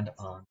does land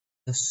on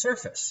the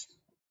surface.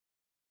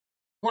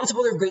 Lots of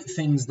other great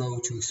things, though,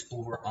 to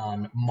explore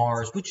on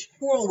Mars, which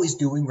we're always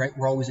doing, right?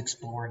 We're always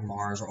exploring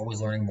Mars. We're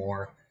always learning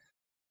more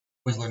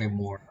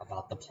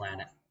about the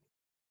planet,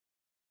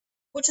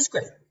 which is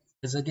great.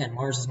 Because, again,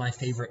 Mars is my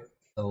favorite,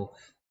 so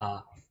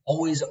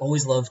always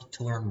loved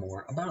to learn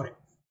more about it.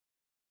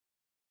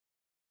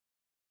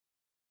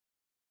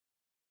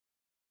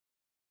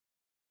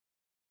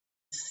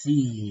 Let's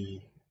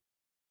see.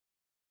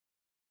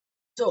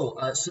 So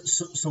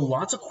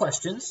lots of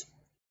questions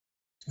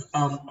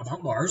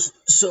about Mars.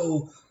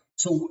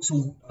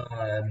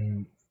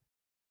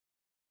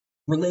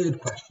 Related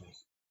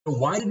questions. So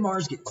why did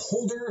Mars get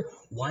colder?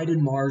 Why did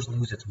Mars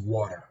lose its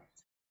water?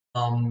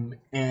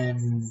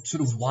 And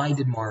sort of why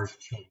did Mars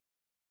change?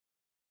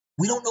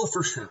 We don't know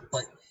for sure,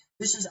 but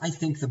this is, I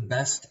think, the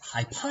best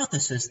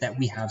hypothesis that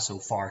we have so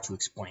far to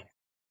explain it.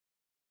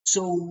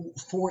 So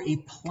for a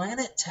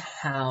planet to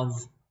have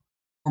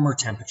warmer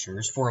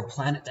temperatures, for a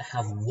planet to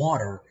have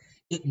water,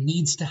 it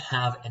needs to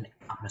have an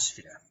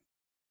atmosphere.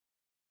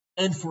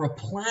 And for a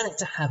planet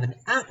to have an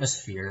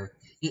atmosphere,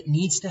 it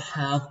needs to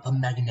have a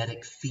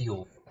magnetic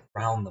field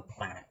around the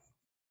planet.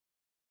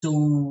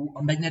 So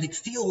a magnetic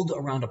field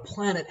around a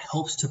planet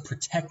helps to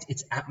protect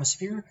its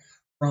atmosphere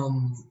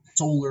from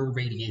solar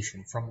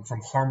radiation, from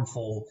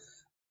harmful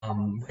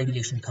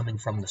radiation coming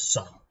from the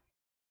sun.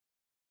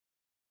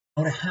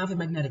 Now, to have a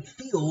magnetic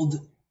field,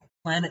 the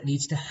planet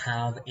needs to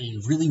have a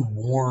really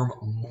warm,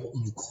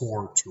 molten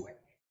core to it.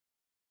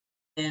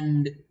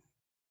 And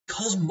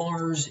because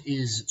Mars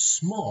is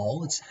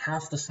small, it's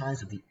half the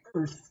size of the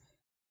Earth,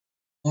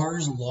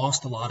 Mars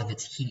lost a lot of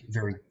its heat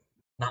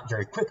not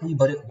very quickly,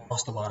 but it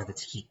lost a lot of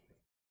its heat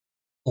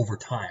over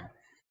time.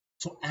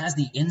 So as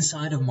the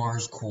inside of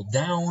Mars cooled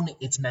down,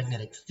 its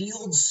magnetic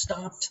field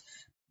stopped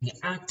being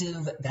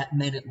active. That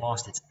meant it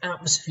lost its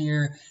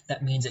atmosphere.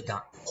 That means it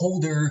got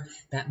colder.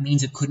 That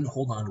means it couldn't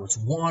hold on to its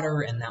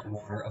water, and that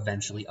water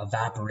eventually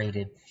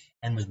evaporated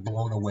and was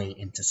blown away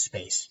into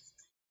space.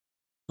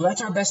 So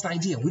that's our best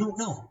idea. We don't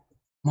know.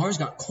 Mars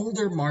got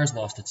colder, Mars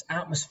lost its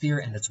atmosphere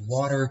and its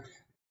water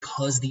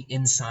because the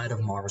inside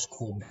of Mars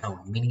cooled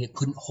down, meaning it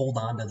couldn't hold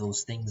on to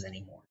those things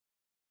anymore.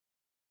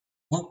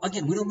 Well,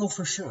 again, we don't know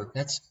for sure.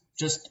 That's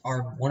just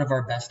one of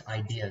our best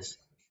ideas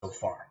so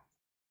far.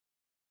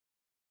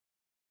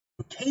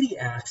 So Katie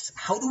asks,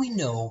 how do we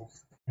know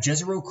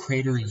Jezero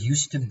Crater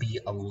used to be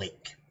a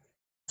lake?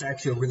 It's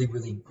actually a really,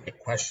 really great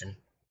question.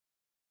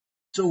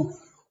 So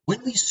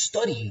when we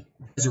study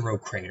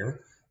Jezero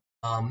Crater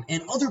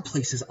and other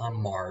places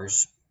on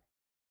Mars,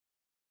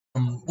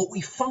 what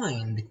we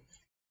find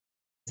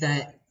is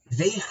that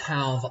they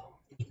have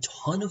a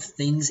ton of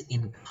things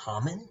in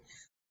common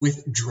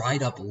with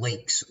dried up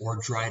lakes or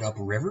dried up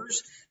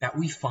rivers that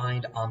we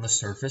find on the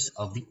surface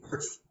of the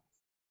Earth.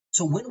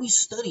 So when we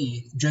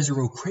study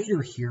Jezero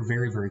Crater here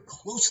very, very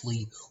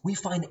closely, we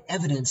find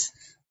evidence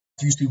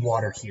there used to be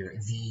water here.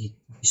 The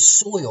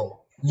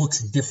soil looks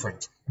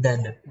different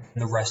than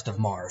the rest of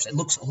Mars. It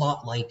looks a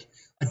lot like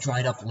a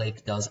dried up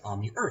lake does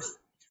on the Earth.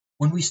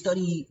 When we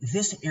study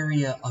this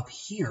area up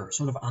here,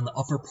 sort of on the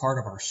upper part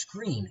of our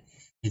screen,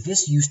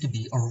 this used to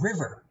be a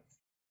river.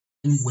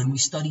 And when we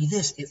study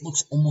this, it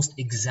looks almost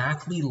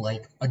exactly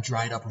like a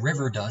dried up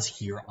river does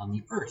here on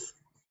the Earth.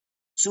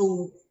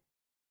 So,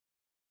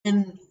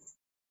 and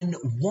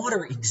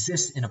water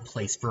exists in a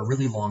place for a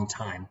really long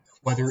time,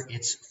 whether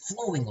it's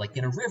flowing like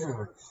in a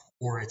river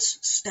or it's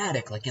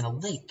static like in a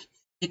lake.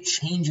 It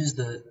changes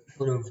the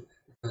sort of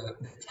the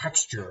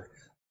texture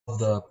of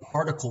the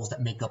particles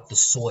that make up the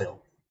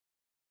soil.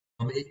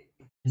 It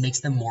makes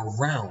them more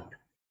round.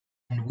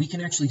 And we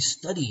can actually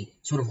study,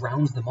 sort of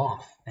rounds them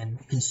off, and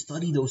we can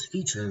study those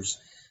features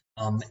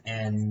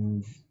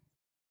and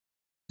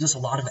there's a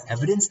lot of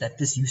evidence that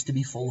this used to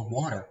be full of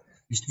water.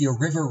 Used to be a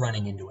river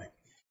running into it.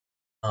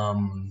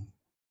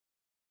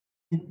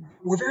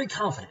 We're very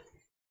confident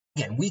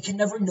Again, we can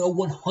never know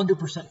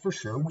 100% for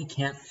sure. We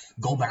can't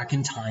go back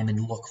in time and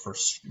look for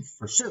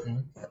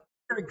certain, but I'm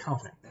very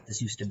confident that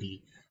this used to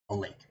be a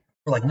lake.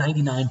 We're like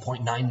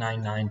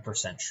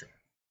 99.999% sure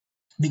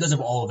because of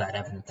all of that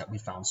evidence that we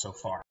found so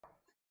far.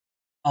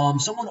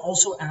 Someone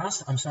also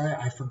asked, I'm sorry,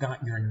 I forgot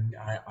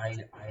I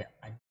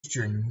missed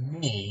your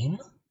name.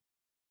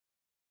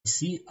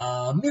 See,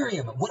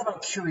 Miriam, what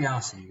about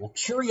Curiosity? Well,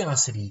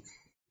 Curiosity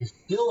is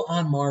still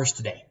on Mars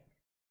today.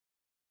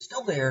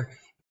 Still there,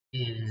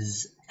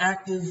 is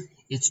active,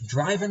 it's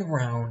driving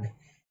around,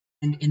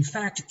 and in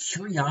fact,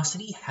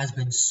 Curiosity has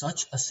been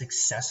such a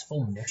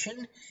successful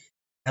mission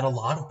that a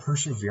lot of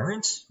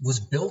Perseverance was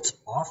built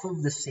off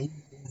of the same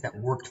things that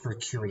worked for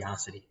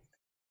Curiosity.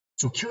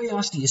 So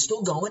Curiosity is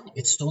still going,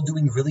 it's still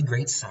doing really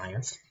great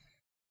science.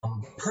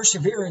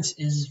 Perseverance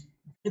is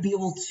to be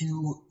able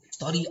to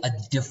study a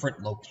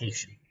different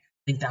location.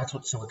 I think that's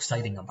what's so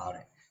exciting about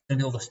it. To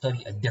be able to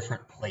study a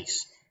different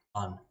place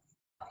on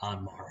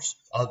Mars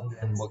other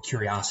than what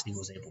Curiosity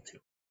was able to.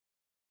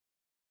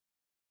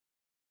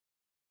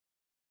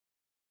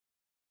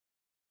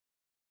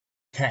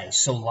 Okay,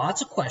 so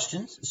lots of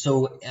questions.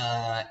 So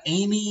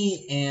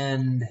Amy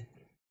and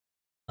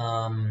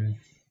sorry,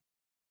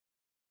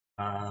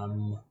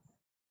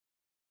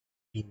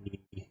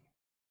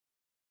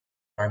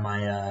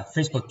 my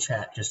Facebook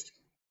chat just,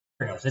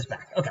 there it goes, it's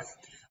back. Okay.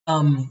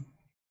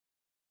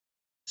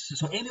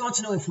 So Amy wants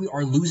to know if we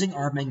are losing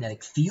our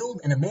magnetic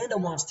field, and Amanda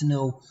wants to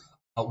know,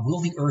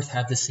 will the Earth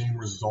have the same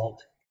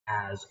result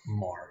as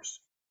Mars?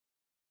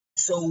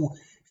 So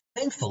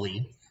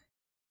thankfully,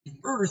 the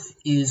Earth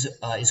is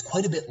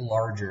quite a bit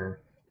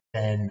larger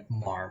than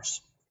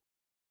Mars.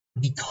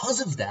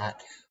 Because of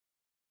that,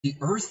 the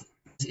Earth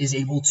is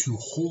able to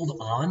hold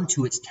on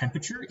to its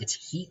temperature, its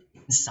heat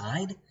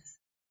inside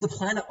the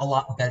planet a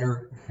lot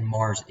better than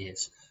Mars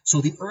is.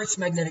 So the Earth's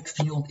magnetic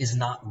field is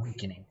not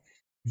weakening.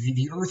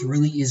 The Earth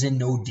really is in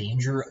no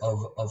danger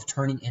of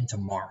turning into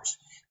Mars.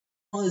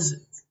 Because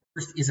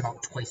Earth is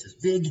about twice as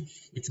big,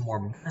 it's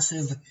more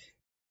massive,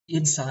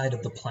 inside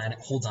of the planet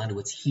holds onto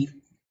its heat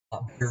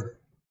better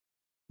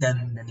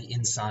than the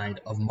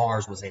inside of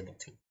Mars was able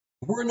to.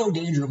 We're in no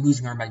danger of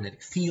losing our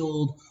magnetic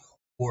field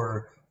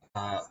or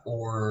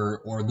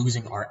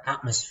losing our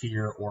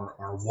atmosphere or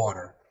our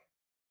water,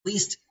 at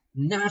least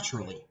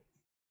naturally.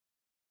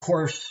 Of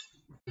course,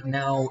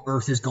 now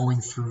Earth is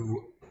going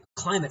through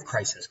climate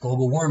crisis.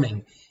 Global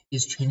warming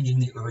is changing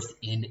the Earth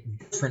in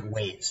different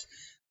ways,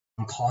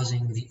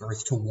 causing the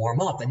Earth to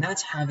warm up, and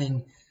that's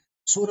having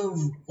sort of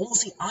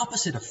almost the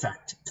opposite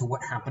effect to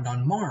what happened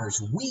on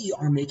Mars. We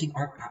are making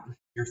our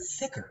atmosphere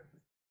thicker.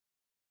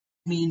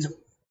 It means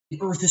the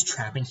Earth is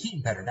trapping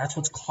heat better. That's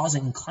what's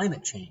causing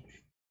climate change.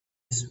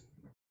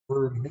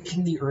 We're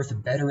making the Earth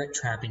better at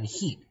trapping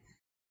heat.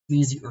 It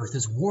means the Earth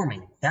is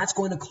warming. That's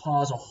going to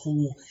cause a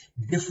whole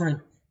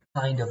different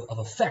kind of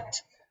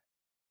effect.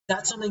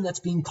 That's something that's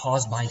being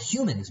caused by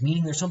humans,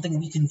 meaning there's something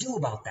we can do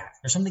about that.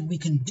 There's something we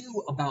can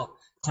do about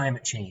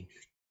climate change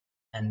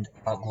and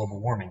about global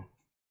warming.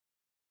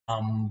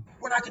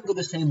 We're not going to go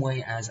the same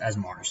way as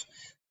Mars,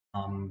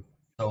 so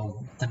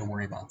nothing to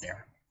worry about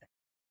there.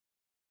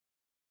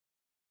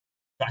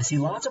 So I see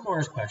lots of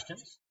Mars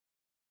questions.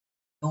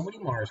 So many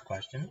Mars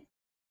questions.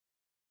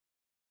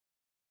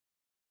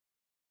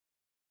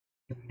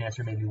 We can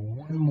answer maybe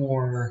one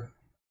more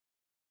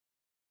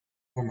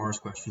Mars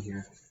question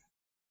here.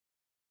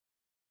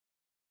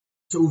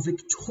 So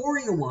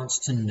Victoria wants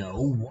to know,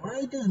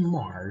 why does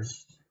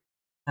Mars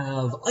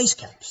have ice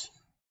caps?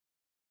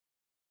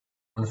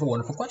 Wonderful,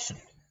 wonderful question.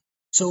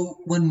 So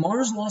when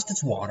Mars lost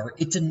its water,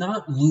 it did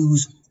not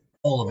lose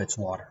all of its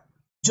water.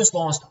 It just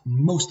lost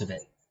most of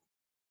it.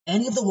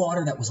 Any of the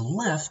water that was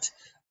left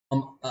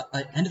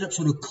ended up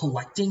sort of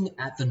collecting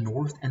at the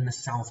North and the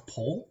South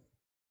Pole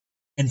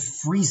and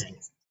freezing.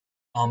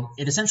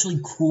 It essentially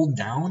cooled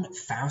down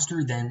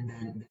faster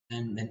than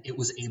it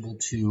was able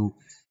to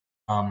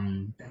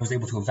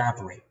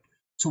evaporate.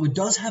 So it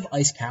does have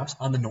ice caps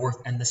on the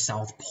North and the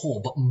South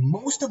Pole, but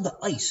most of the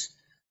ice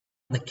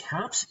on the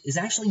caps is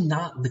actually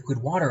not liquid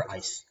water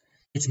ice.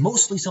 It's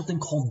mostly something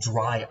called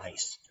dry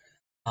ice,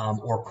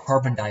 or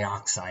carbon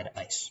dioxide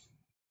ice.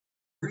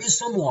 There is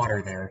some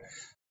water there.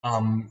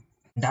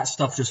 That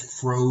stuff just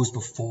froze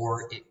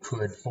before it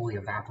could fully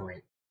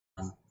evaporate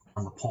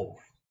on the pole.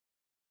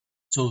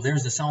 So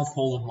there's the South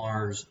Pole of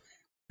Mars,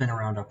 spin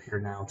around up here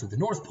now to the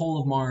North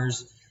Pole of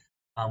Mars,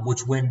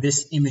 which when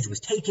this image was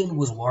taken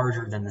was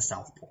larger than the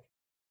South Pole.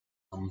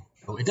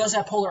 So it does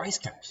have polar ice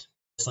caps,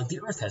 just like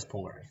the Earth has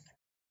polar ice caps.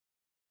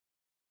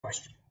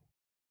 Question.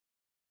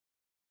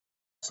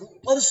 So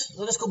let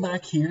us go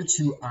back here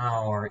to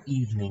our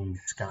evening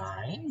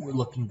sky. We're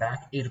looking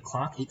back 8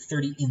 o'clock,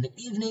 8:30 in the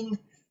evening.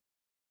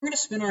 We're going to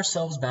spin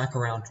ourselves back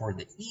around toward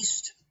the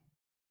east.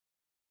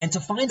 And to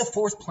find a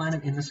fourth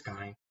planet in the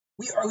sky,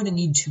 we are going to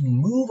need to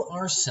move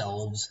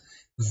ourselves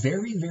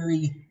very,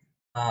 very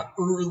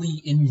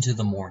early into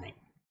the morning.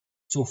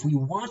 So if we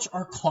watch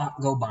our clock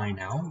go by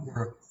now,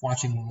 we're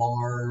watching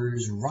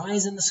Mars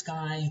rise in the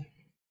sky,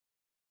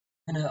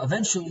 and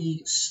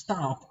eventually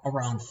stop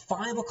around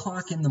 5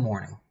 o'clock in the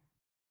morning.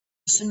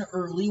 listen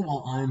early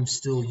while I'm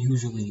still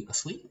usually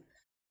asleep.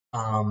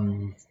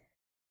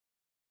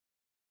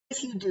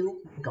 If you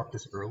do wake up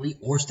this early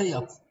or stay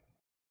up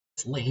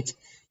late,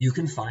 you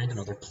can find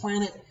another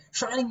planet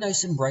shining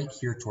nice and bright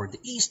here toward the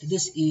east.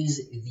 This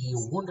is the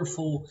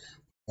wonderful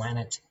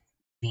planet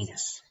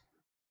Venus.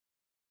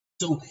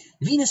 So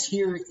Venus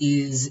here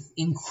is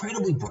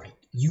incredibly bright.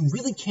 You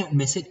really can't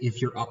miss it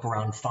if you're up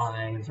around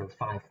 5 or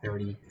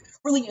 5:30,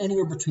 really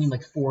anywhere between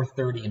like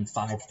 4:30 and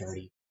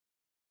 5:30.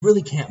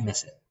 Really can't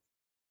miss it.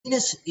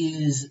 Venus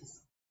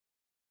is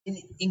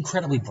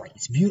incredibly bright.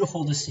 It's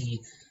beautiful to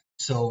see.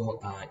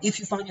 So if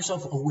you find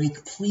yourself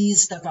awake,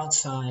 please step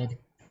outside,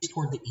 face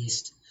toward the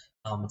east.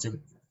 It's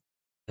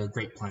a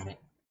great planet.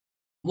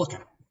 Look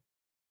at it.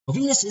 Well,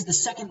 Venus is the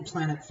second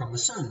planet from the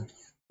sun,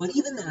 but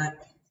even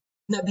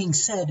that being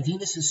said,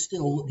 Venus is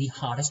still the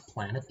hottest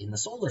planet in the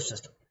solar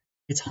system.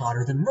 It's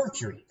hotter than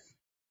Mercury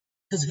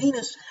because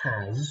Venus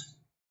has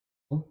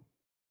an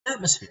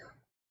atmosphere,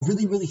 a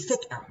really, really thick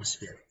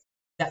atmosphere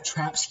that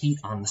traps heat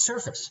on the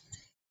surface.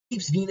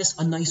 Keeps Venus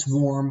a nice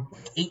warm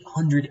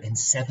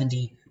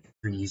 870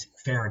 degrees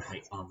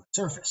Fahrenheit on the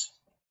surface.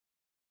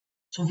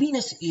 So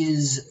Venus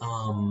is,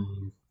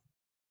 on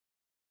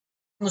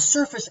the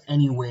surface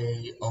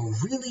anyway, a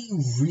really,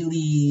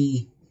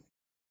 really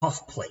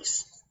tough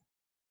place.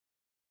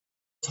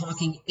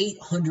 Talking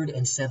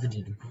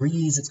 870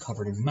 degrees, it's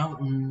covered in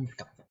mountains,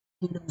 got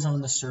volcanoes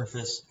on the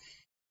surface.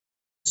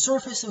 The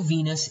surface of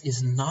Venus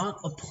is not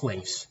a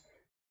place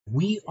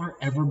we are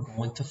ever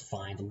going to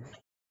find life.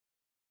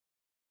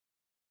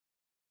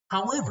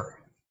 However,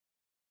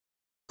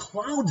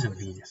 clouds of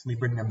Venus, let me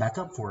bring them back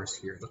up for us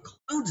here. The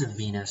clouds of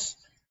Venus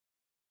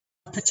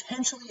are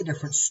potentially a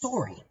different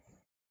story.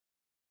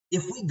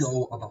 If we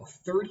go about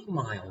 30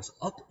 miles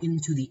up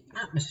into the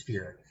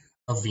atmosphere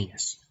of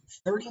Venus,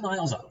 30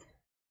 miles up,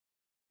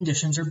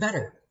 conditions are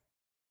better.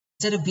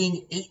 Instead of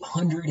being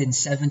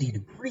 870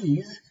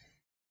 degrees,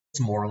 it's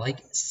more like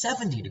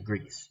 70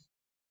 degrees.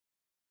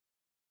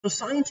 So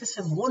scientists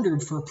have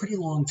wondered for a pretty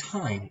long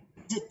time,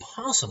 is it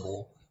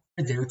possible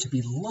for there to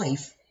be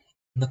life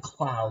in the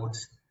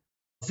clouds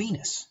of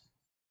Venus?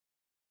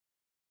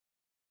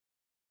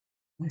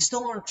 We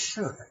still aren't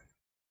sure.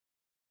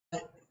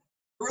 But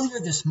earlier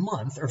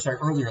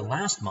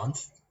last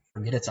month,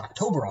 forget it's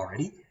October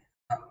already,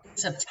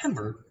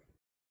 September,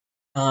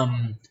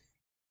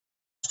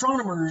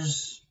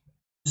 astronomers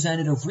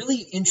presented a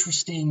really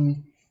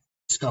interesting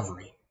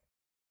discovery.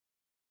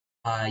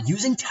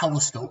 Using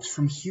telescopes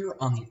from here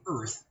on the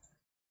Earth,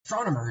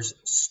 astronomers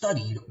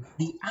studied what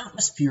the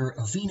atmosphere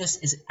of Venus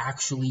is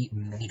actually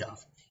made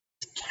of,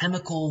 its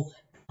chemical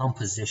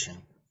composition.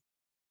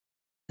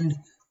 And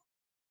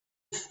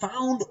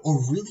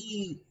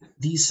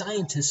these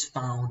scientists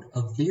found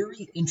a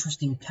very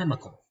interesting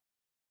chemical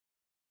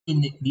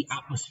in the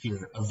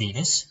atmosphere of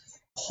Venus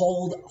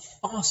called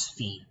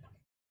phosphine.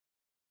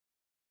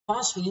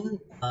 Phosphine,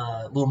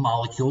 little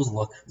molecules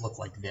look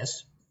like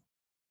this.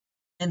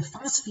 And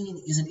phosphine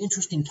is an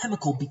interesting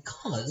chemical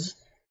because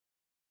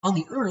on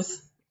the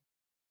Earth,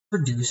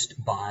 produced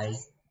by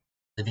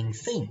living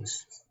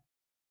things.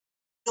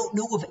 We don't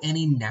know of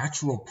any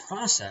natural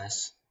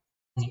process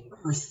on the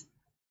Earth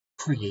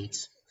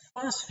creates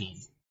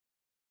phosphine.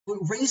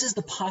 It raises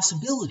the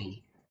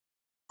possibility,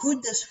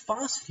 could this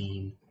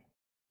phosphine,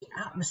 the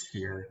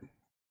atmosphere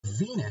of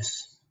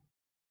Venus,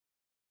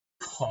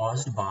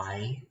 caused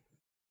by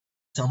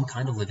some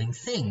kind of living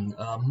thing,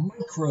 a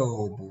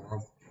microbe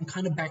or some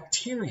kind of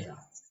bacteria?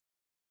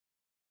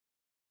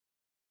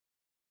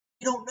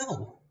 We don't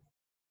know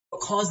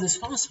what caused this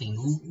phosphine.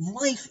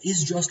 Life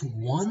is just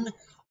one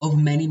of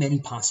many, many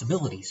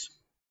possibilities.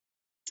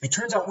 It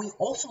turns out we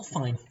also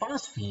find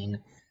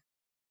phosphine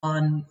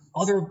on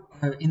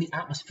in the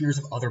atmospheres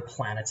of other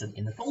planets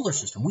in the solar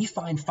system. We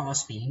find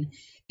phosphine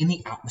in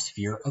the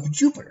atmosphere of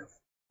Jupiter,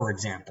 for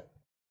example.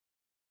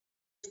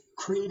 It's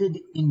created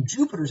in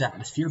Jupiter's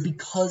atmosphere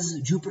because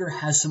Jupiter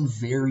has some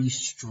very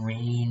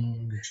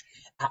strange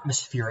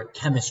atmospheric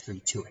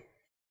chemistry to it.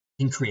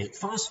 It can create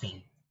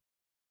phosphine.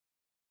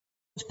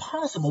 It's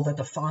possible that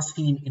the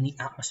phosphine in the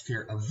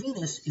atmosphere of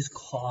Venus is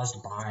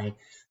caused by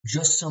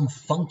just some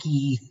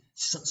funky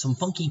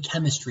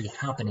chemistry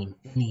happening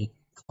in the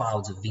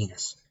clouds of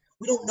Venus.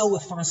 We don't know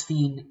if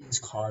phosphine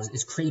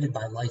is created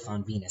by life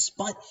on Venus,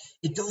 but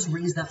it does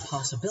raise that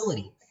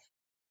possibility.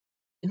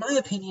 In my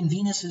opinion,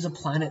 Venus is a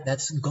planet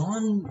that's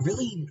gone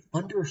really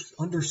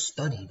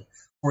understudied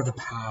for the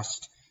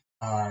past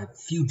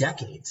few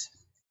decades.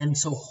 And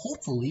so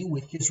hopefully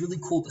with his really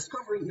cool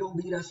discovery, it'll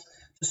lead us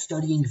to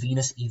studying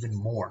Venus even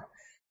more.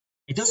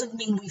 It doesn't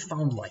mean we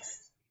found life.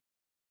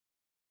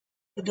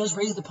 It does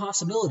raise the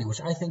possibility,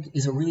 which I think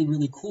is a really,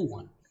 really cool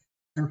one.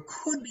 There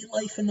could be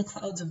life in the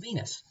clouds of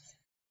Venus.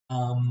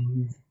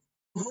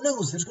 Who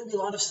knows? There's going to be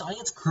a lot of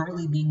science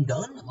currently being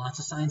done, lots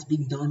of science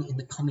being done in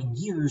the coming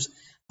years to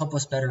help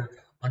us better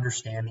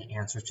understand the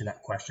answers to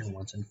that question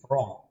once and for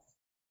all.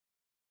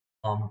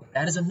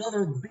 That is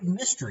another big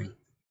mystery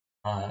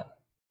of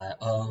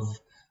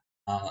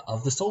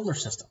the solar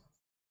system.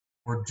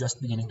 We're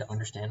just beginning to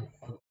understand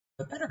a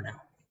bit better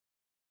now.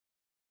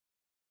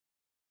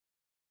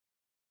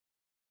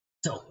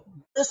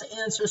 Let's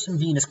answer some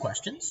Venus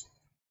questions.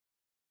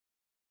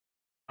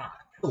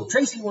 Cool.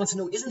 Tracy wants to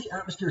know, isn't the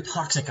atmosphere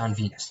toxic on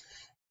Venus?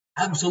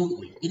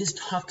 Absolutely. It is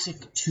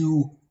toxic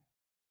to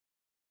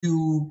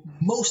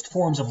most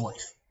forms of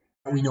life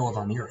that we know of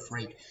on the Earth,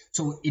 right?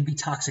 So it'd be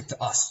toxic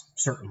to us,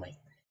 certainly.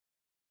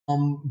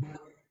 But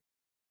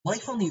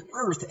life on the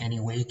Earth,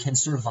 anyway, can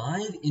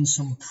survive in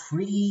some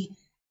pretty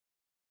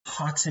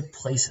toxic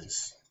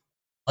places.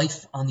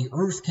 Life on the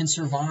Earth can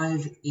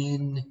survive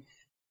in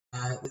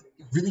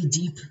really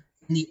deep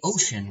in the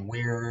ocean,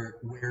 where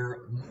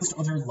most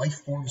other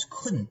life forms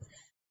couldn't.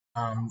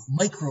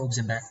 Microbes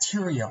and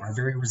bacteria are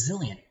very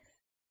resilient.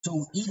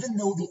 So even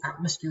though the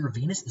atmosphere of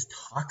Venus is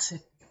toxic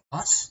to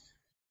us,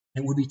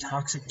 it would be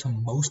toxic to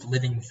most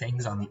living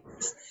things on the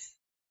Earth,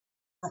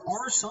 there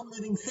are some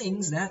living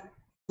things that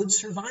could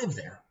survive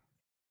there.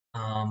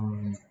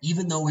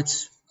 Even though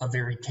it's a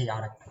very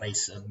chaotic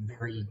place,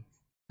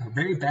 a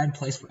very bad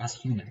place for us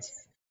humans.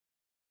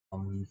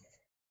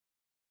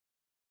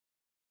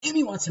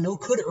 Amy wants to know,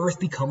 could Earth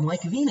become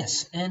like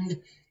Venus?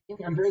 And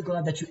Amy, I'm very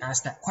glad that you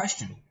asked that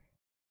question.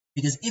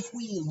 Because if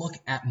we look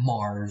at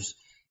Mars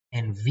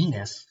and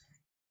Venus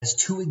as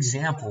two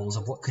examples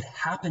of what could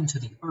happen to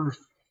the Earth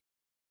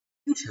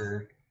in the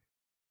future,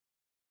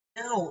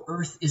 now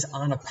Earth is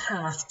on a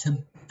path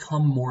to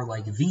become more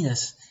like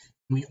Venus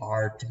than we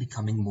are to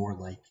becoming more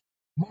like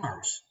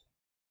Mars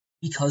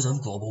because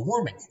of global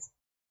warming.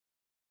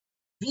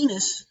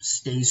 Venus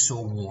stays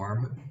so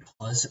warm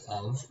because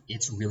of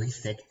its really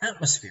thick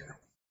atmosphere,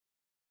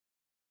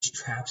 which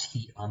traps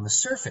heat on the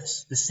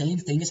surface. The same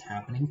thing is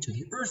happening to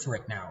the Earth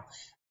right now.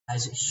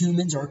 As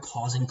humans are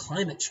causing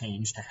climate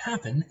change to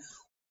happen,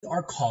 we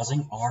are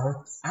causing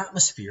our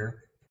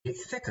atmosphere to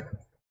get thicker.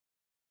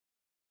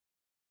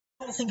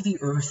 I don't think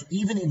the Earth,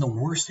 even in the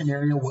worst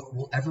scenario,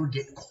 will ever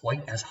get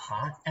quite as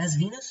hot as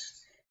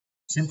Venus,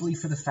 simply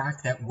for the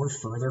fact that we're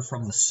further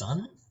from the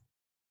sun,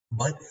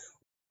 but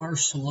are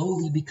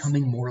slowly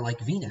becoming more like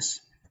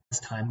Venus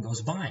as time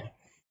goes by.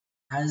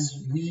 As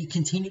we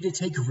continue to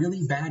take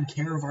really bad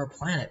care of our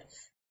planet,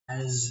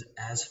 as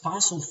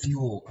fossil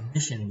fuel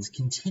emissions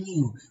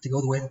continue to go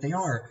the way that they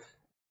are,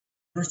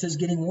 Earth is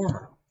getting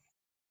warmer.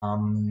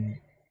 And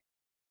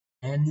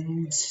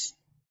we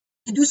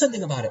can do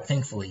something about it,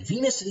 thankfully.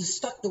 Venus is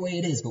stuck the way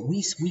it is, but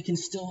we can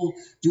still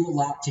do a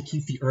lot to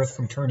keep the Earth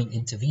from turning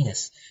into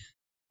Venus.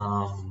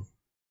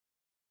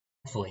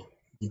 Hopefully.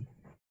 We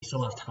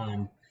still have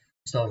time.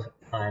 To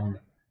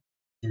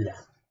do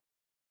that.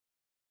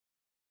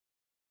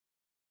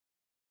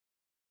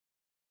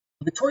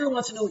 Victoria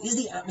wants to know, is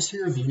the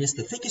atmosphere of Venus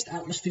the thickest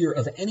atmosphere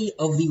of any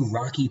of the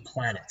rocky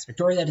planets?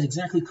 Victoria, that is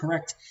exactly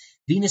correct.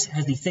 Venus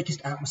has the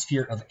thickest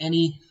atmosphere of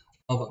any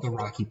of the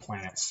rocky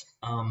planets,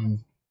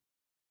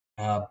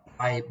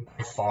 by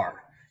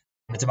far.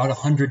 It's about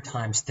 100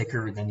 times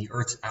thicker than the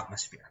Earth's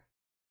atmosphere.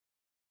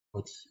 So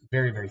it's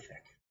very, very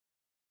thick.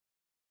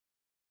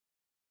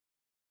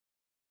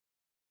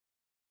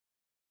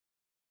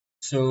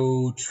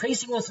 So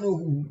Tracy wants to know,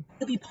 would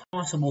it be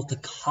possible to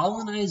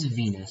colonize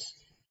Venus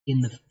in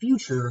the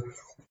future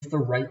with the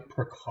right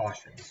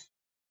precautions?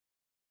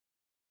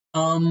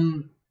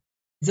 The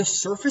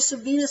surface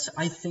of Venus,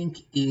 I think,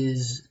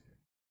 is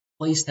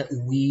a place that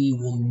we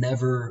will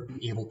never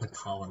be able to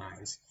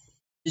colonize.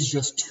 It's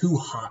just too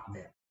hot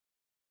there.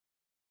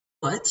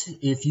 But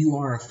if you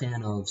are a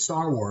fan of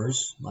Star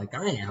Wars, like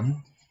I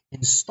am,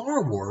 in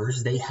Star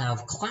Wars, they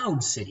have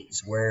cloud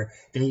cities where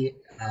they,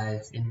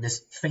 in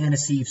this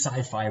fantasy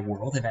sci-fi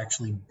world, have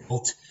actually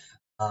built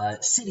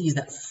cities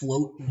that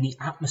float in the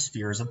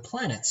atmospheres of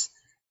planets.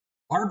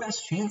 Our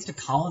best chance to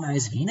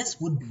colonize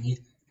Venus would be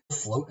to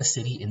float a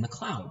city in the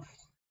cloud.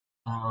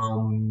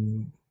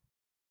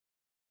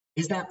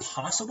 Is that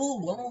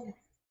possible? Well,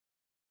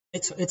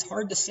 it's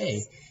hard to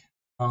say.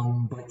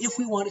 But if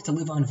we wanted to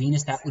live on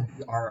Venus, that would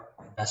be our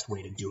best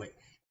way to do it,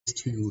 is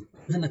to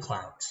live in the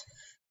clouds.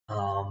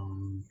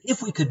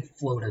 If we could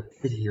float a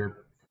city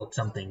or float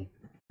something in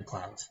the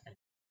clouds,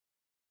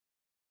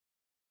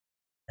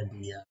 that'd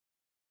be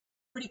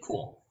pretty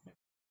cool.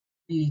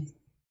 Be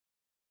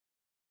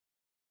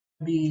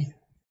pretty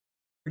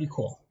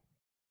cool.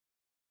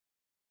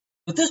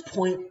 At this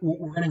point,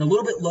 we're running a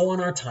little bit low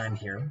on our time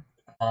here.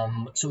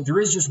 So there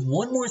is just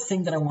one more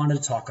thing that I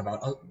wanted to talk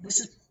about. This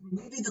is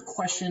maybe the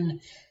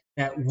question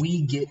that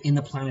we get in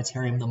the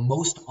planetarium the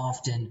most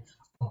often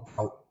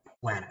about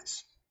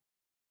planets.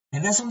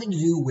 And it has something to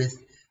do with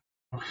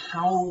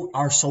how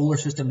our solar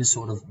system is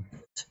sort of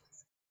built.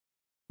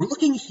 We're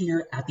looking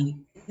here at the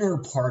inner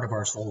part of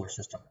our solar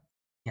system,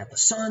 at the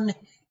sun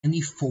and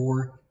the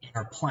 4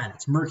 inner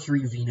planets,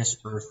 Mercury, Venus,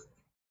 Earth,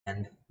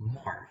 and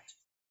Mars.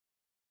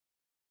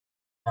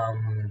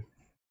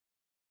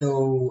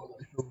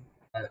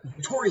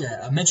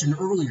 Victoria mentioned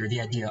earlier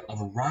the idea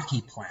of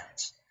rocky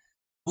planets.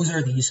 Those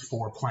are these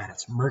 4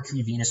 planets.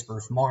 Mercury, Venus,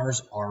 Earth,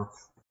 Mars are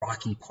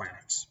rocky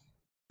planets,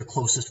 the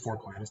closest 4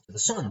 planets to the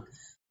sun.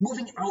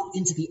 Moving out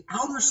into the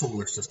outer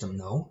solar system,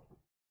 though,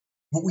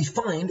 what we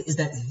find is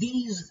that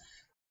these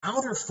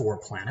outer 4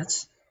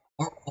 planets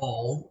are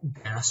all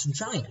gas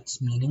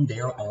giants, meaning they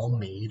are all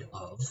made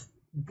of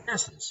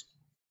gases.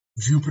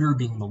 Jupiter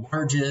being the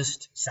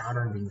largest,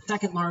 Saturn being the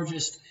second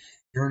largest,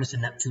 Uranus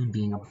and Neptune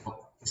being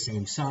about the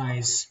same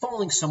size,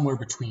 falling somewhere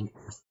between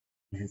Earth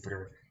and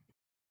Jupiter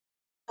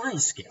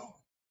size scale.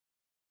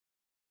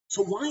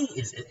 So why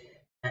is it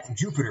that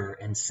Jupiter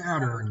and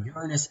Saturn,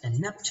 Uranus and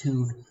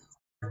Neptune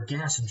are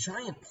gas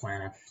giant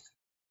planets,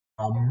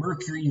 while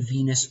Mercury,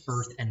 Venus,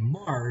 Earth, and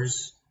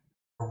Mars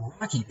are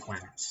rocky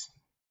planets?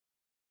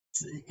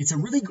 It's a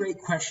really great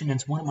question, and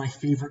it's one of my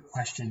favorite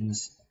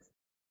questions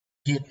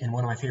to get and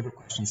one of my favorite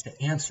questions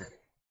to answer.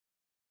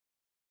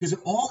 Because it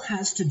all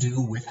has to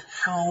do with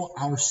how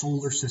our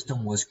solar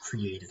system was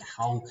created,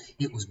 how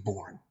it was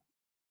born.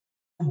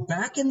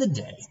 Back in the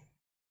day,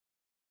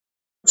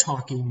 we're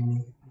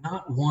talking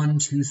not 1,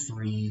 2,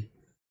 3,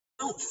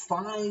 about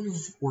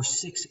 5 or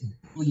 6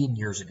 billion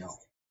years ago.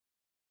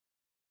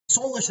 The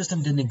solar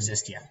system didn't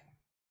exist yet.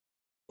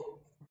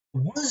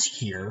 What was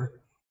here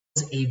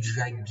was a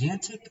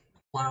gigantic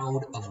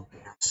cloud of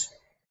gas.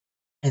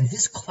 And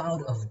this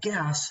cloud of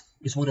gas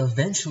is what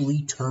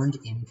eventually turned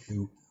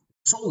into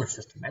the solar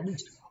system, at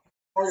least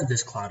part of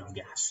this cloud of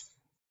gas.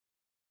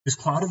 This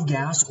cloud of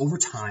gas over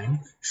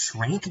time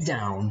shrank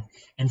down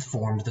and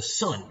formed the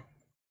sun.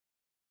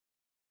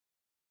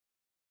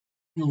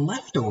 The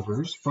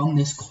leftovers from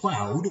this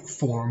cloud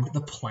formed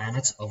the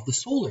planets of the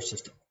solar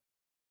system.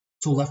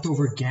 So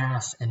leftover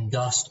gas and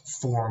dust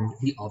formed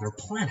the other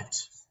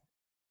planets.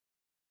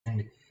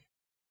 And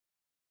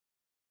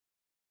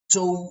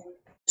so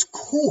its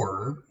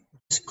core,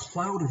 this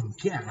cloud of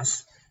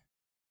gas,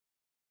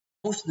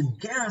 most of the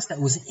gas that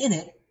was in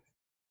it,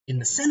 in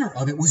the center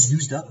of it, was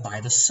used up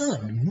by the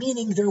sun,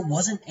 meaning there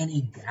wasn't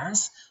any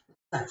gas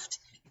left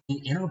in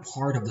the inner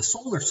part of the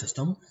solar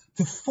system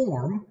to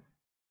form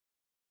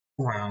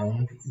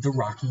around the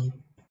rocky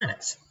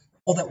planets.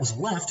 All that was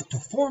left to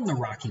form the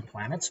rocky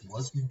planets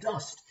was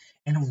dust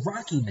and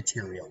rocky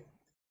material.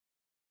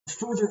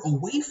 Further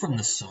away from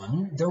the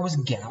sun, there was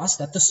gas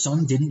that the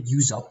sun didn't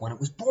use up when it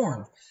was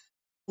born.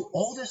 So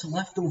all this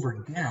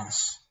leftover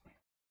gas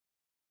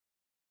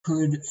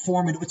could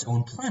form into its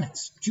own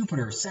planets: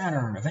 Jupiter,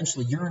 Saturn,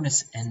 eventually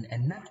Uranus, and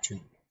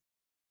Neptune.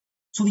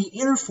 So the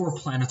inner 4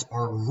 planets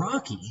are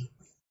rocky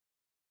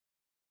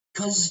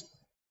because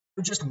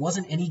there just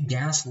wasn't any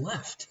gas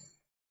left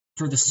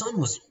after the sun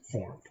was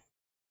formed.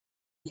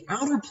 The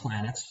outer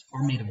planets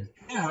are made of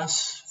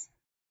gas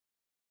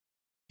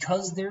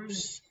because there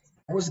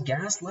was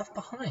gas left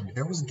behind.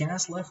 There was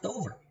gas left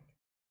over.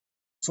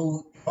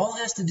 So it all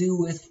has to do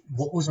with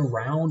what was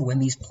around when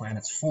these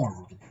planets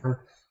formed.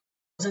 There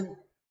wasn't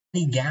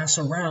any gas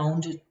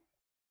around to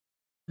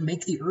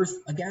make the Earth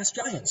a gas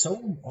giant.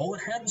 So all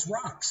it had was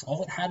rocks.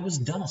 All it had was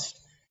dust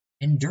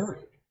and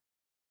dirt,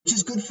 which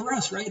is good for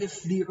us, right?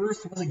 If the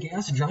Earth was a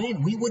gas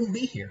giant, we wouldn't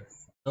be here.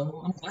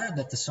 So I'm glad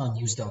that the sun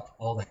used up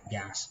all that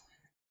gas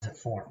as it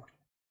formed.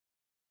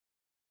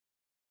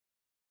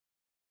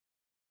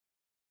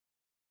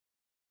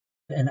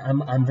 And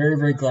I'm very,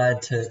 very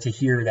glad to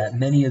hear that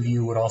many of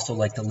you would also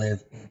like to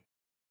live in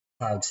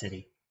Cloud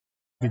City.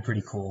 That'd be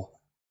pretty cool.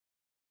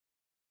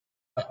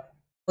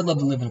 I'd love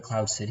to live in a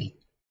Cloud City.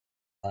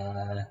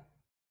 Or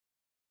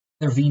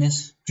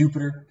Venus,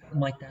 Jupiter, something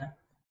like that.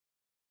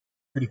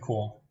 Pretty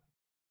cool.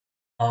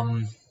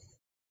 All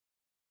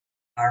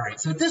right,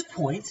 so at this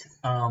point,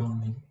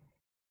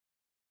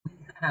 we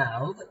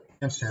have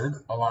answered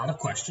a lot of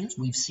questions.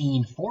 We've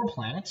seen 4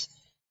 planets: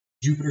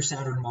 Jupiter,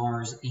 Saturn,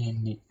 Mars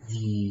in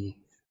the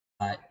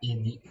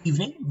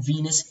evening,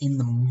 Venus in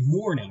the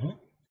morning,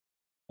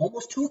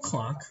 almost 2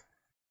 o'clock,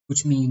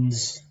 which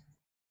means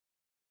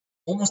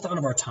almost out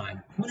of our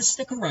time. I'm going to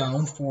stick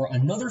around for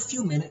another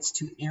few minutes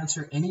to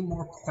answer any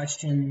more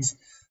questions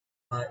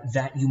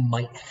that you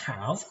might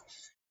have.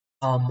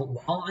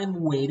 While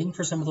I'm waiting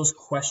for some of those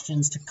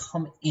questions to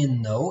come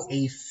in, though,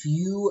 a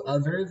few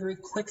very, very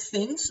quick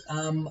things.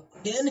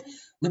 Again,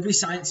 Liberty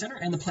Science Center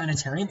and the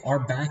Planetarium are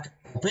back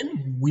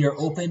open. We are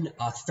open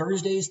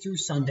Thursdays through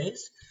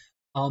Sundays.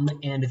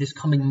 And this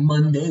coming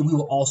Monday, we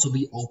will also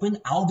be open.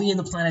 I'll be in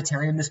the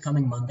Planetarium this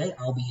coming Monday.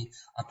 I'll be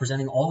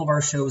presenting all of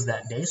our shows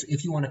that day. So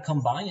if you want to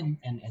come by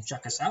and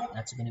check us out,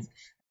 that's going to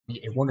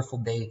be a wonderful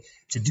day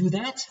to do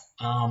that.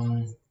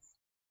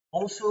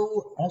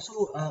 Also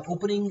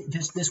opening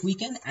this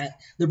weekend at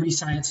Liberty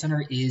Science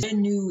Center is a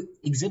new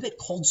exhibit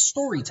called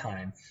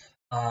Storytime.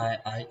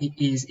 It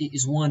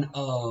is one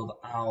of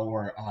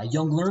our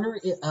young learner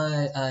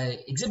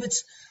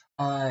exhibits,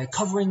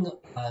 covering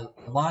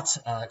lots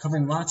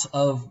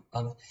of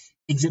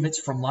exhibits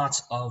from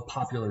lots of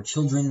popular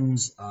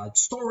children's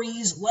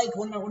stories. Like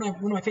one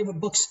of my favorite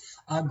books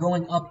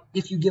growing up,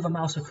 If You Give a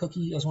Mouse a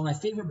Cookie, was one of my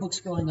favorite books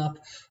growing up.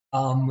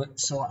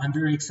 So I'm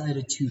very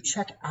excited to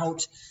check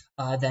out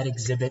that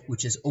exhibit,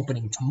 which is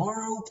opening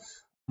tomorrow.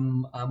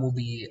 Will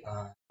be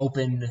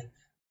open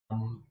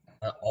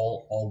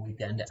all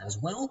weekend as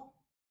well.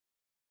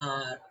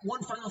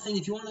 One final thing,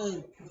 if you want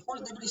to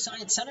support Liberty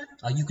Science Center,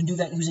 you can do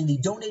that using the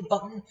donate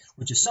button,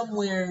 which is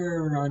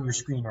somewhere on your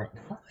screen right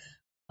now.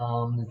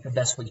 the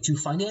best way to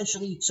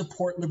financially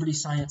support Liberty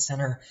Science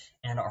Center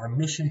and our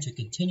mission to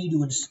continue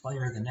to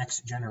inspire the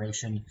next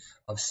generation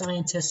of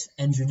scientists,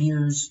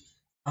 engineers,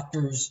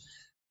 doctors,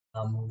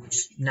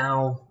 which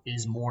now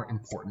is more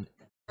important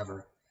than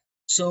ever.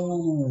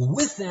 So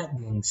with that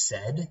being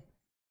said, let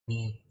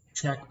me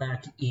check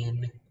back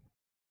in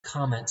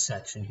comment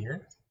section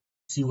here,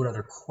 see what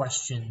other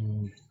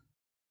questions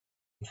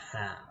we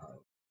have.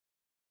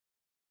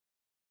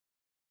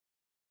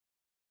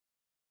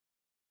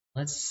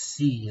 Let's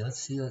see.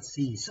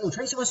 So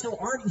Tracy wants to know,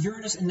 aren't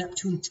Uranus and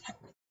Neptune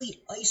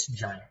technically ice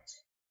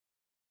giants?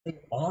 They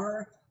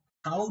are.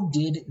 How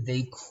did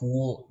they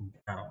cool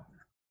down?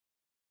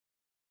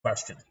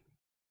 Question.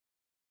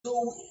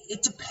 So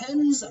it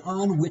depends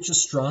on which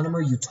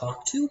astronomer you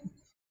talk to,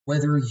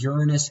 whether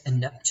Uranus and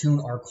Neptune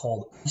are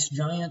called ice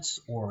giants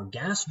or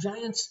gas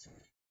giants.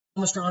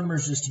 Some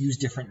astronomers just use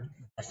different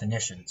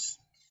definitions.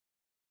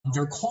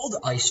 They're called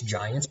ice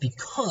giants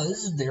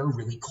because they're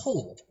really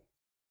cold.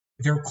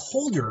 They're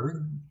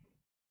colder.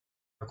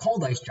 They're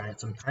called ice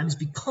giants sometimes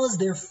because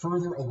they're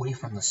further away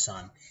from the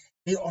sun.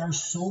 They are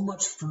so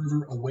much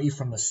further away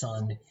from the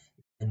sun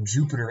than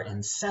Jupiter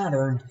and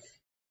Saturn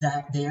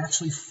that they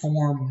actually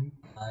form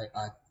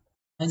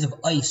kinds of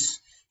ice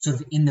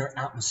sort of in their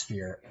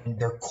atmosphere. And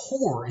their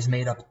core is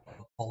made up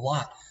of a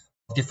lot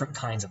of different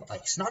kinds of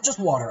ice, not just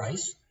water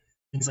ice,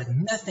 things like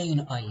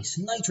methane ice,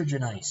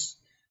 nitrogen ice,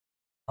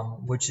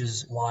 which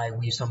is why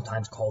we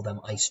sometimes call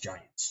them ice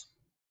giants.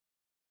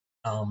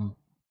 So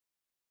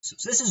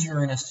this is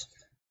Uranus.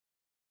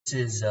 This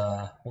is,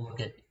 we'll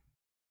look at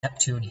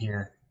Neptune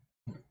here.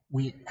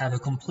 We have a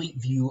complete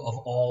view of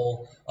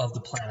all of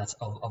the planets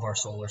of our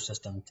solar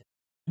system.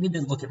 We need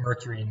to look at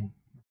Mercury in a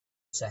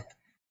sec.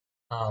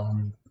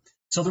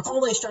 So they're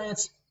called ice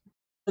giants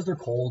because they're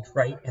cold,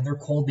 right? And they're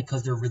cold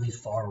because they're really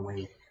far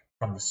away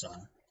from the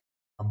sun.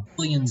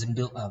 Billions and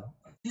a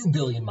few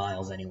billion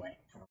miles anyway.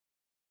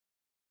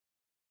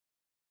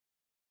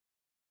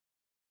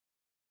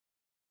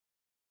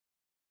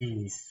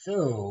 Okay,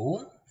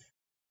 so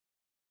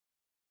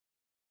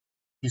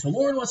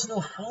Lauren wants to know,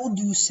 how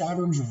do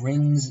Saturn's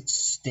rings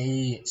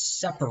stay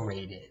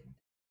separated?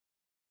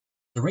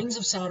 The rings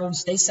of Saturn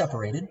stay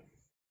separated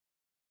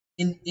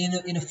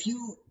in a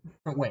few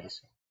different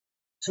ways.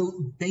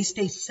 So they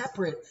stay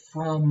separate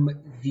from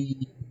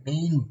the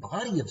main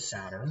body of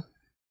Saturn.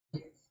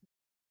 You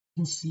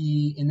can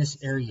see in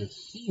this area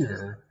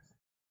here,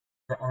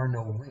 there are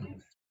no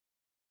rings.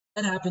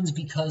 That happens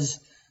because,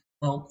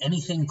 well,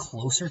 anything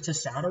closer to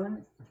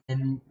Saturn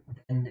and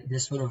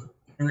this sort of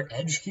inner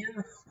edge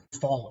here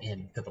fall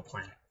into the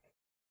planet.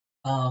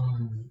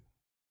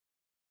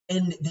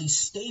 And they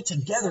stay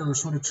together,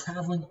 sort of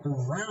traveling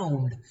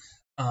around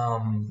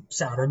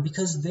Saturn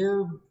because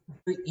they're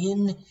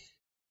in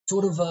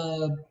sort of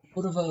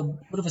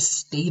a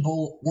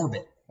stable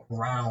orbit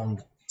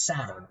around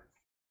Saturn.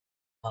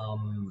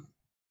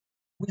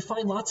 We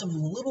find lots of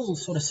little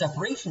sort of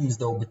separations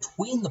though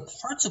between the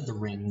parts of the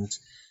rings,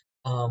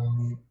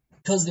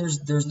 because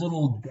there's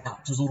little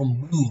gaps, there's little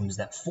moons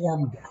that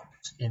form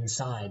gaps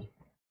inside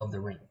of the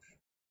ring.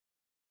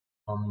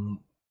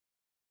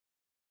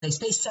 They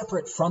stay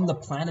separate from the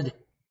planet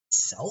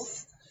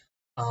itself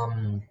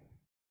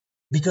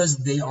because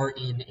they are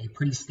in a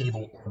pretty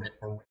stable orbit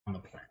around the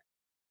planet.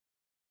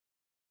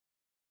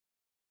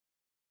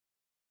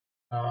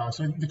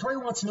 So Victoria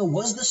wants to know,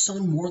 was the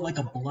sun more like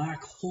a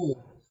black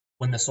hole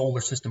when the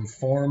solar system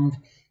formed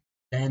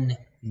than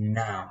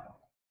now?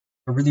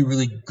 A really,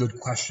 really good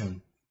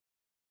question.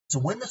 So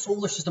when the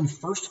solar system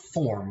first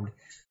formed,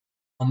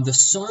 the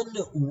sun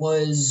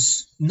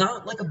was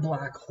not like a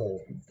black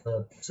hole.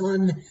 The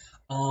sun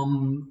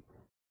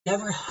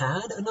never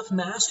had enough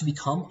mass to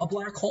become a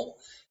black hole,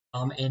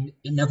 and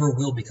it never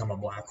will become a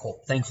black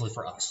hole, thankfully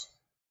for us.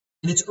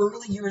 In its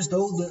early years,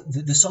 though,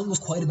 the sun was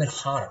quite a bit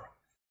hotter.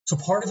 So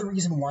part of the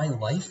reason why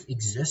life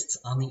exists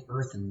on the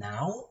Earth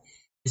now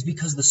is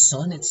because the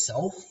sun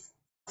itself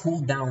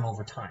cooled down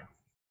over time,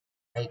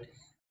 right?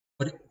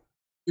 But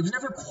it was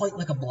never quite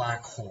like a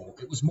black hole.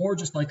 It was more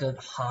just like a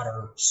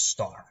hotter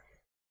star.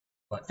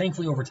 But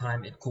thankfully, over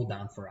time, it cooled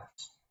down for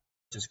us,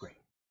 which is great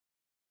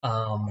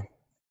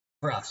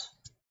for us.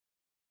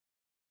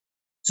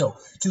 So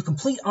to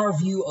complete our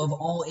view of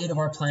all 8 of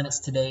our planets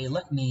today,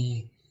 let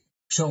me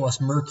show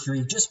us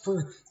Mercury. Just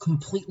for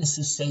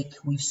completeness' sake,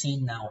 we've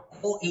seen now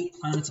all 8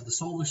 planets of the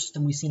solar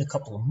system. We've seen a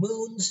couple of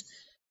moons.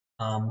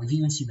 We've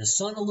even seen the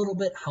sun a little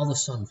bit, how the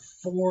sun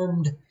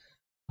formed.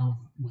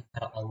 We've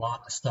got a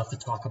lot of stuff to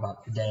talk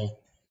about today.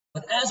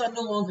 But as I'm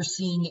no longer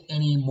seeing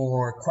any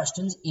more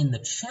questions in the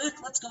chat,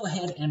 let's go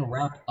ahead and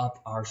wrap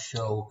up our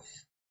show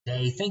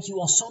today. Thank you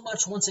all so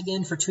much once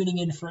again for tuning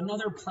in for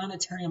another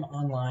Planetarium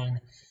Online.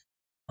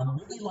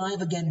 We'll be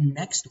live again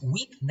next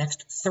week,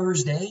 next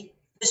Thursday,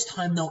 this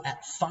time though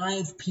at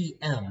 5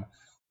 p.m.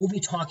 We'll be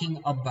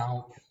talking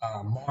about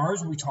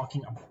Mars. We'll be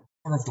talking about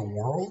War of the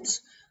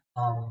Worlds,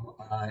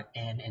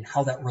 and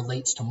how that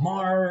relates to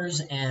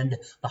Mars and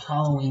the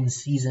Halloween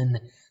season.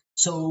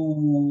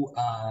 So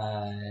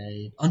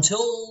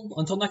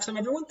until next time,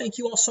 everyone, thank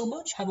you all so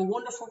much. Have a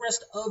wonderful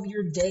rest of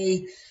your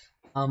day,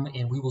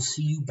 and we will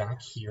see you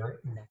back here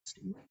next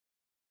week.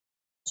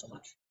 So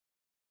much.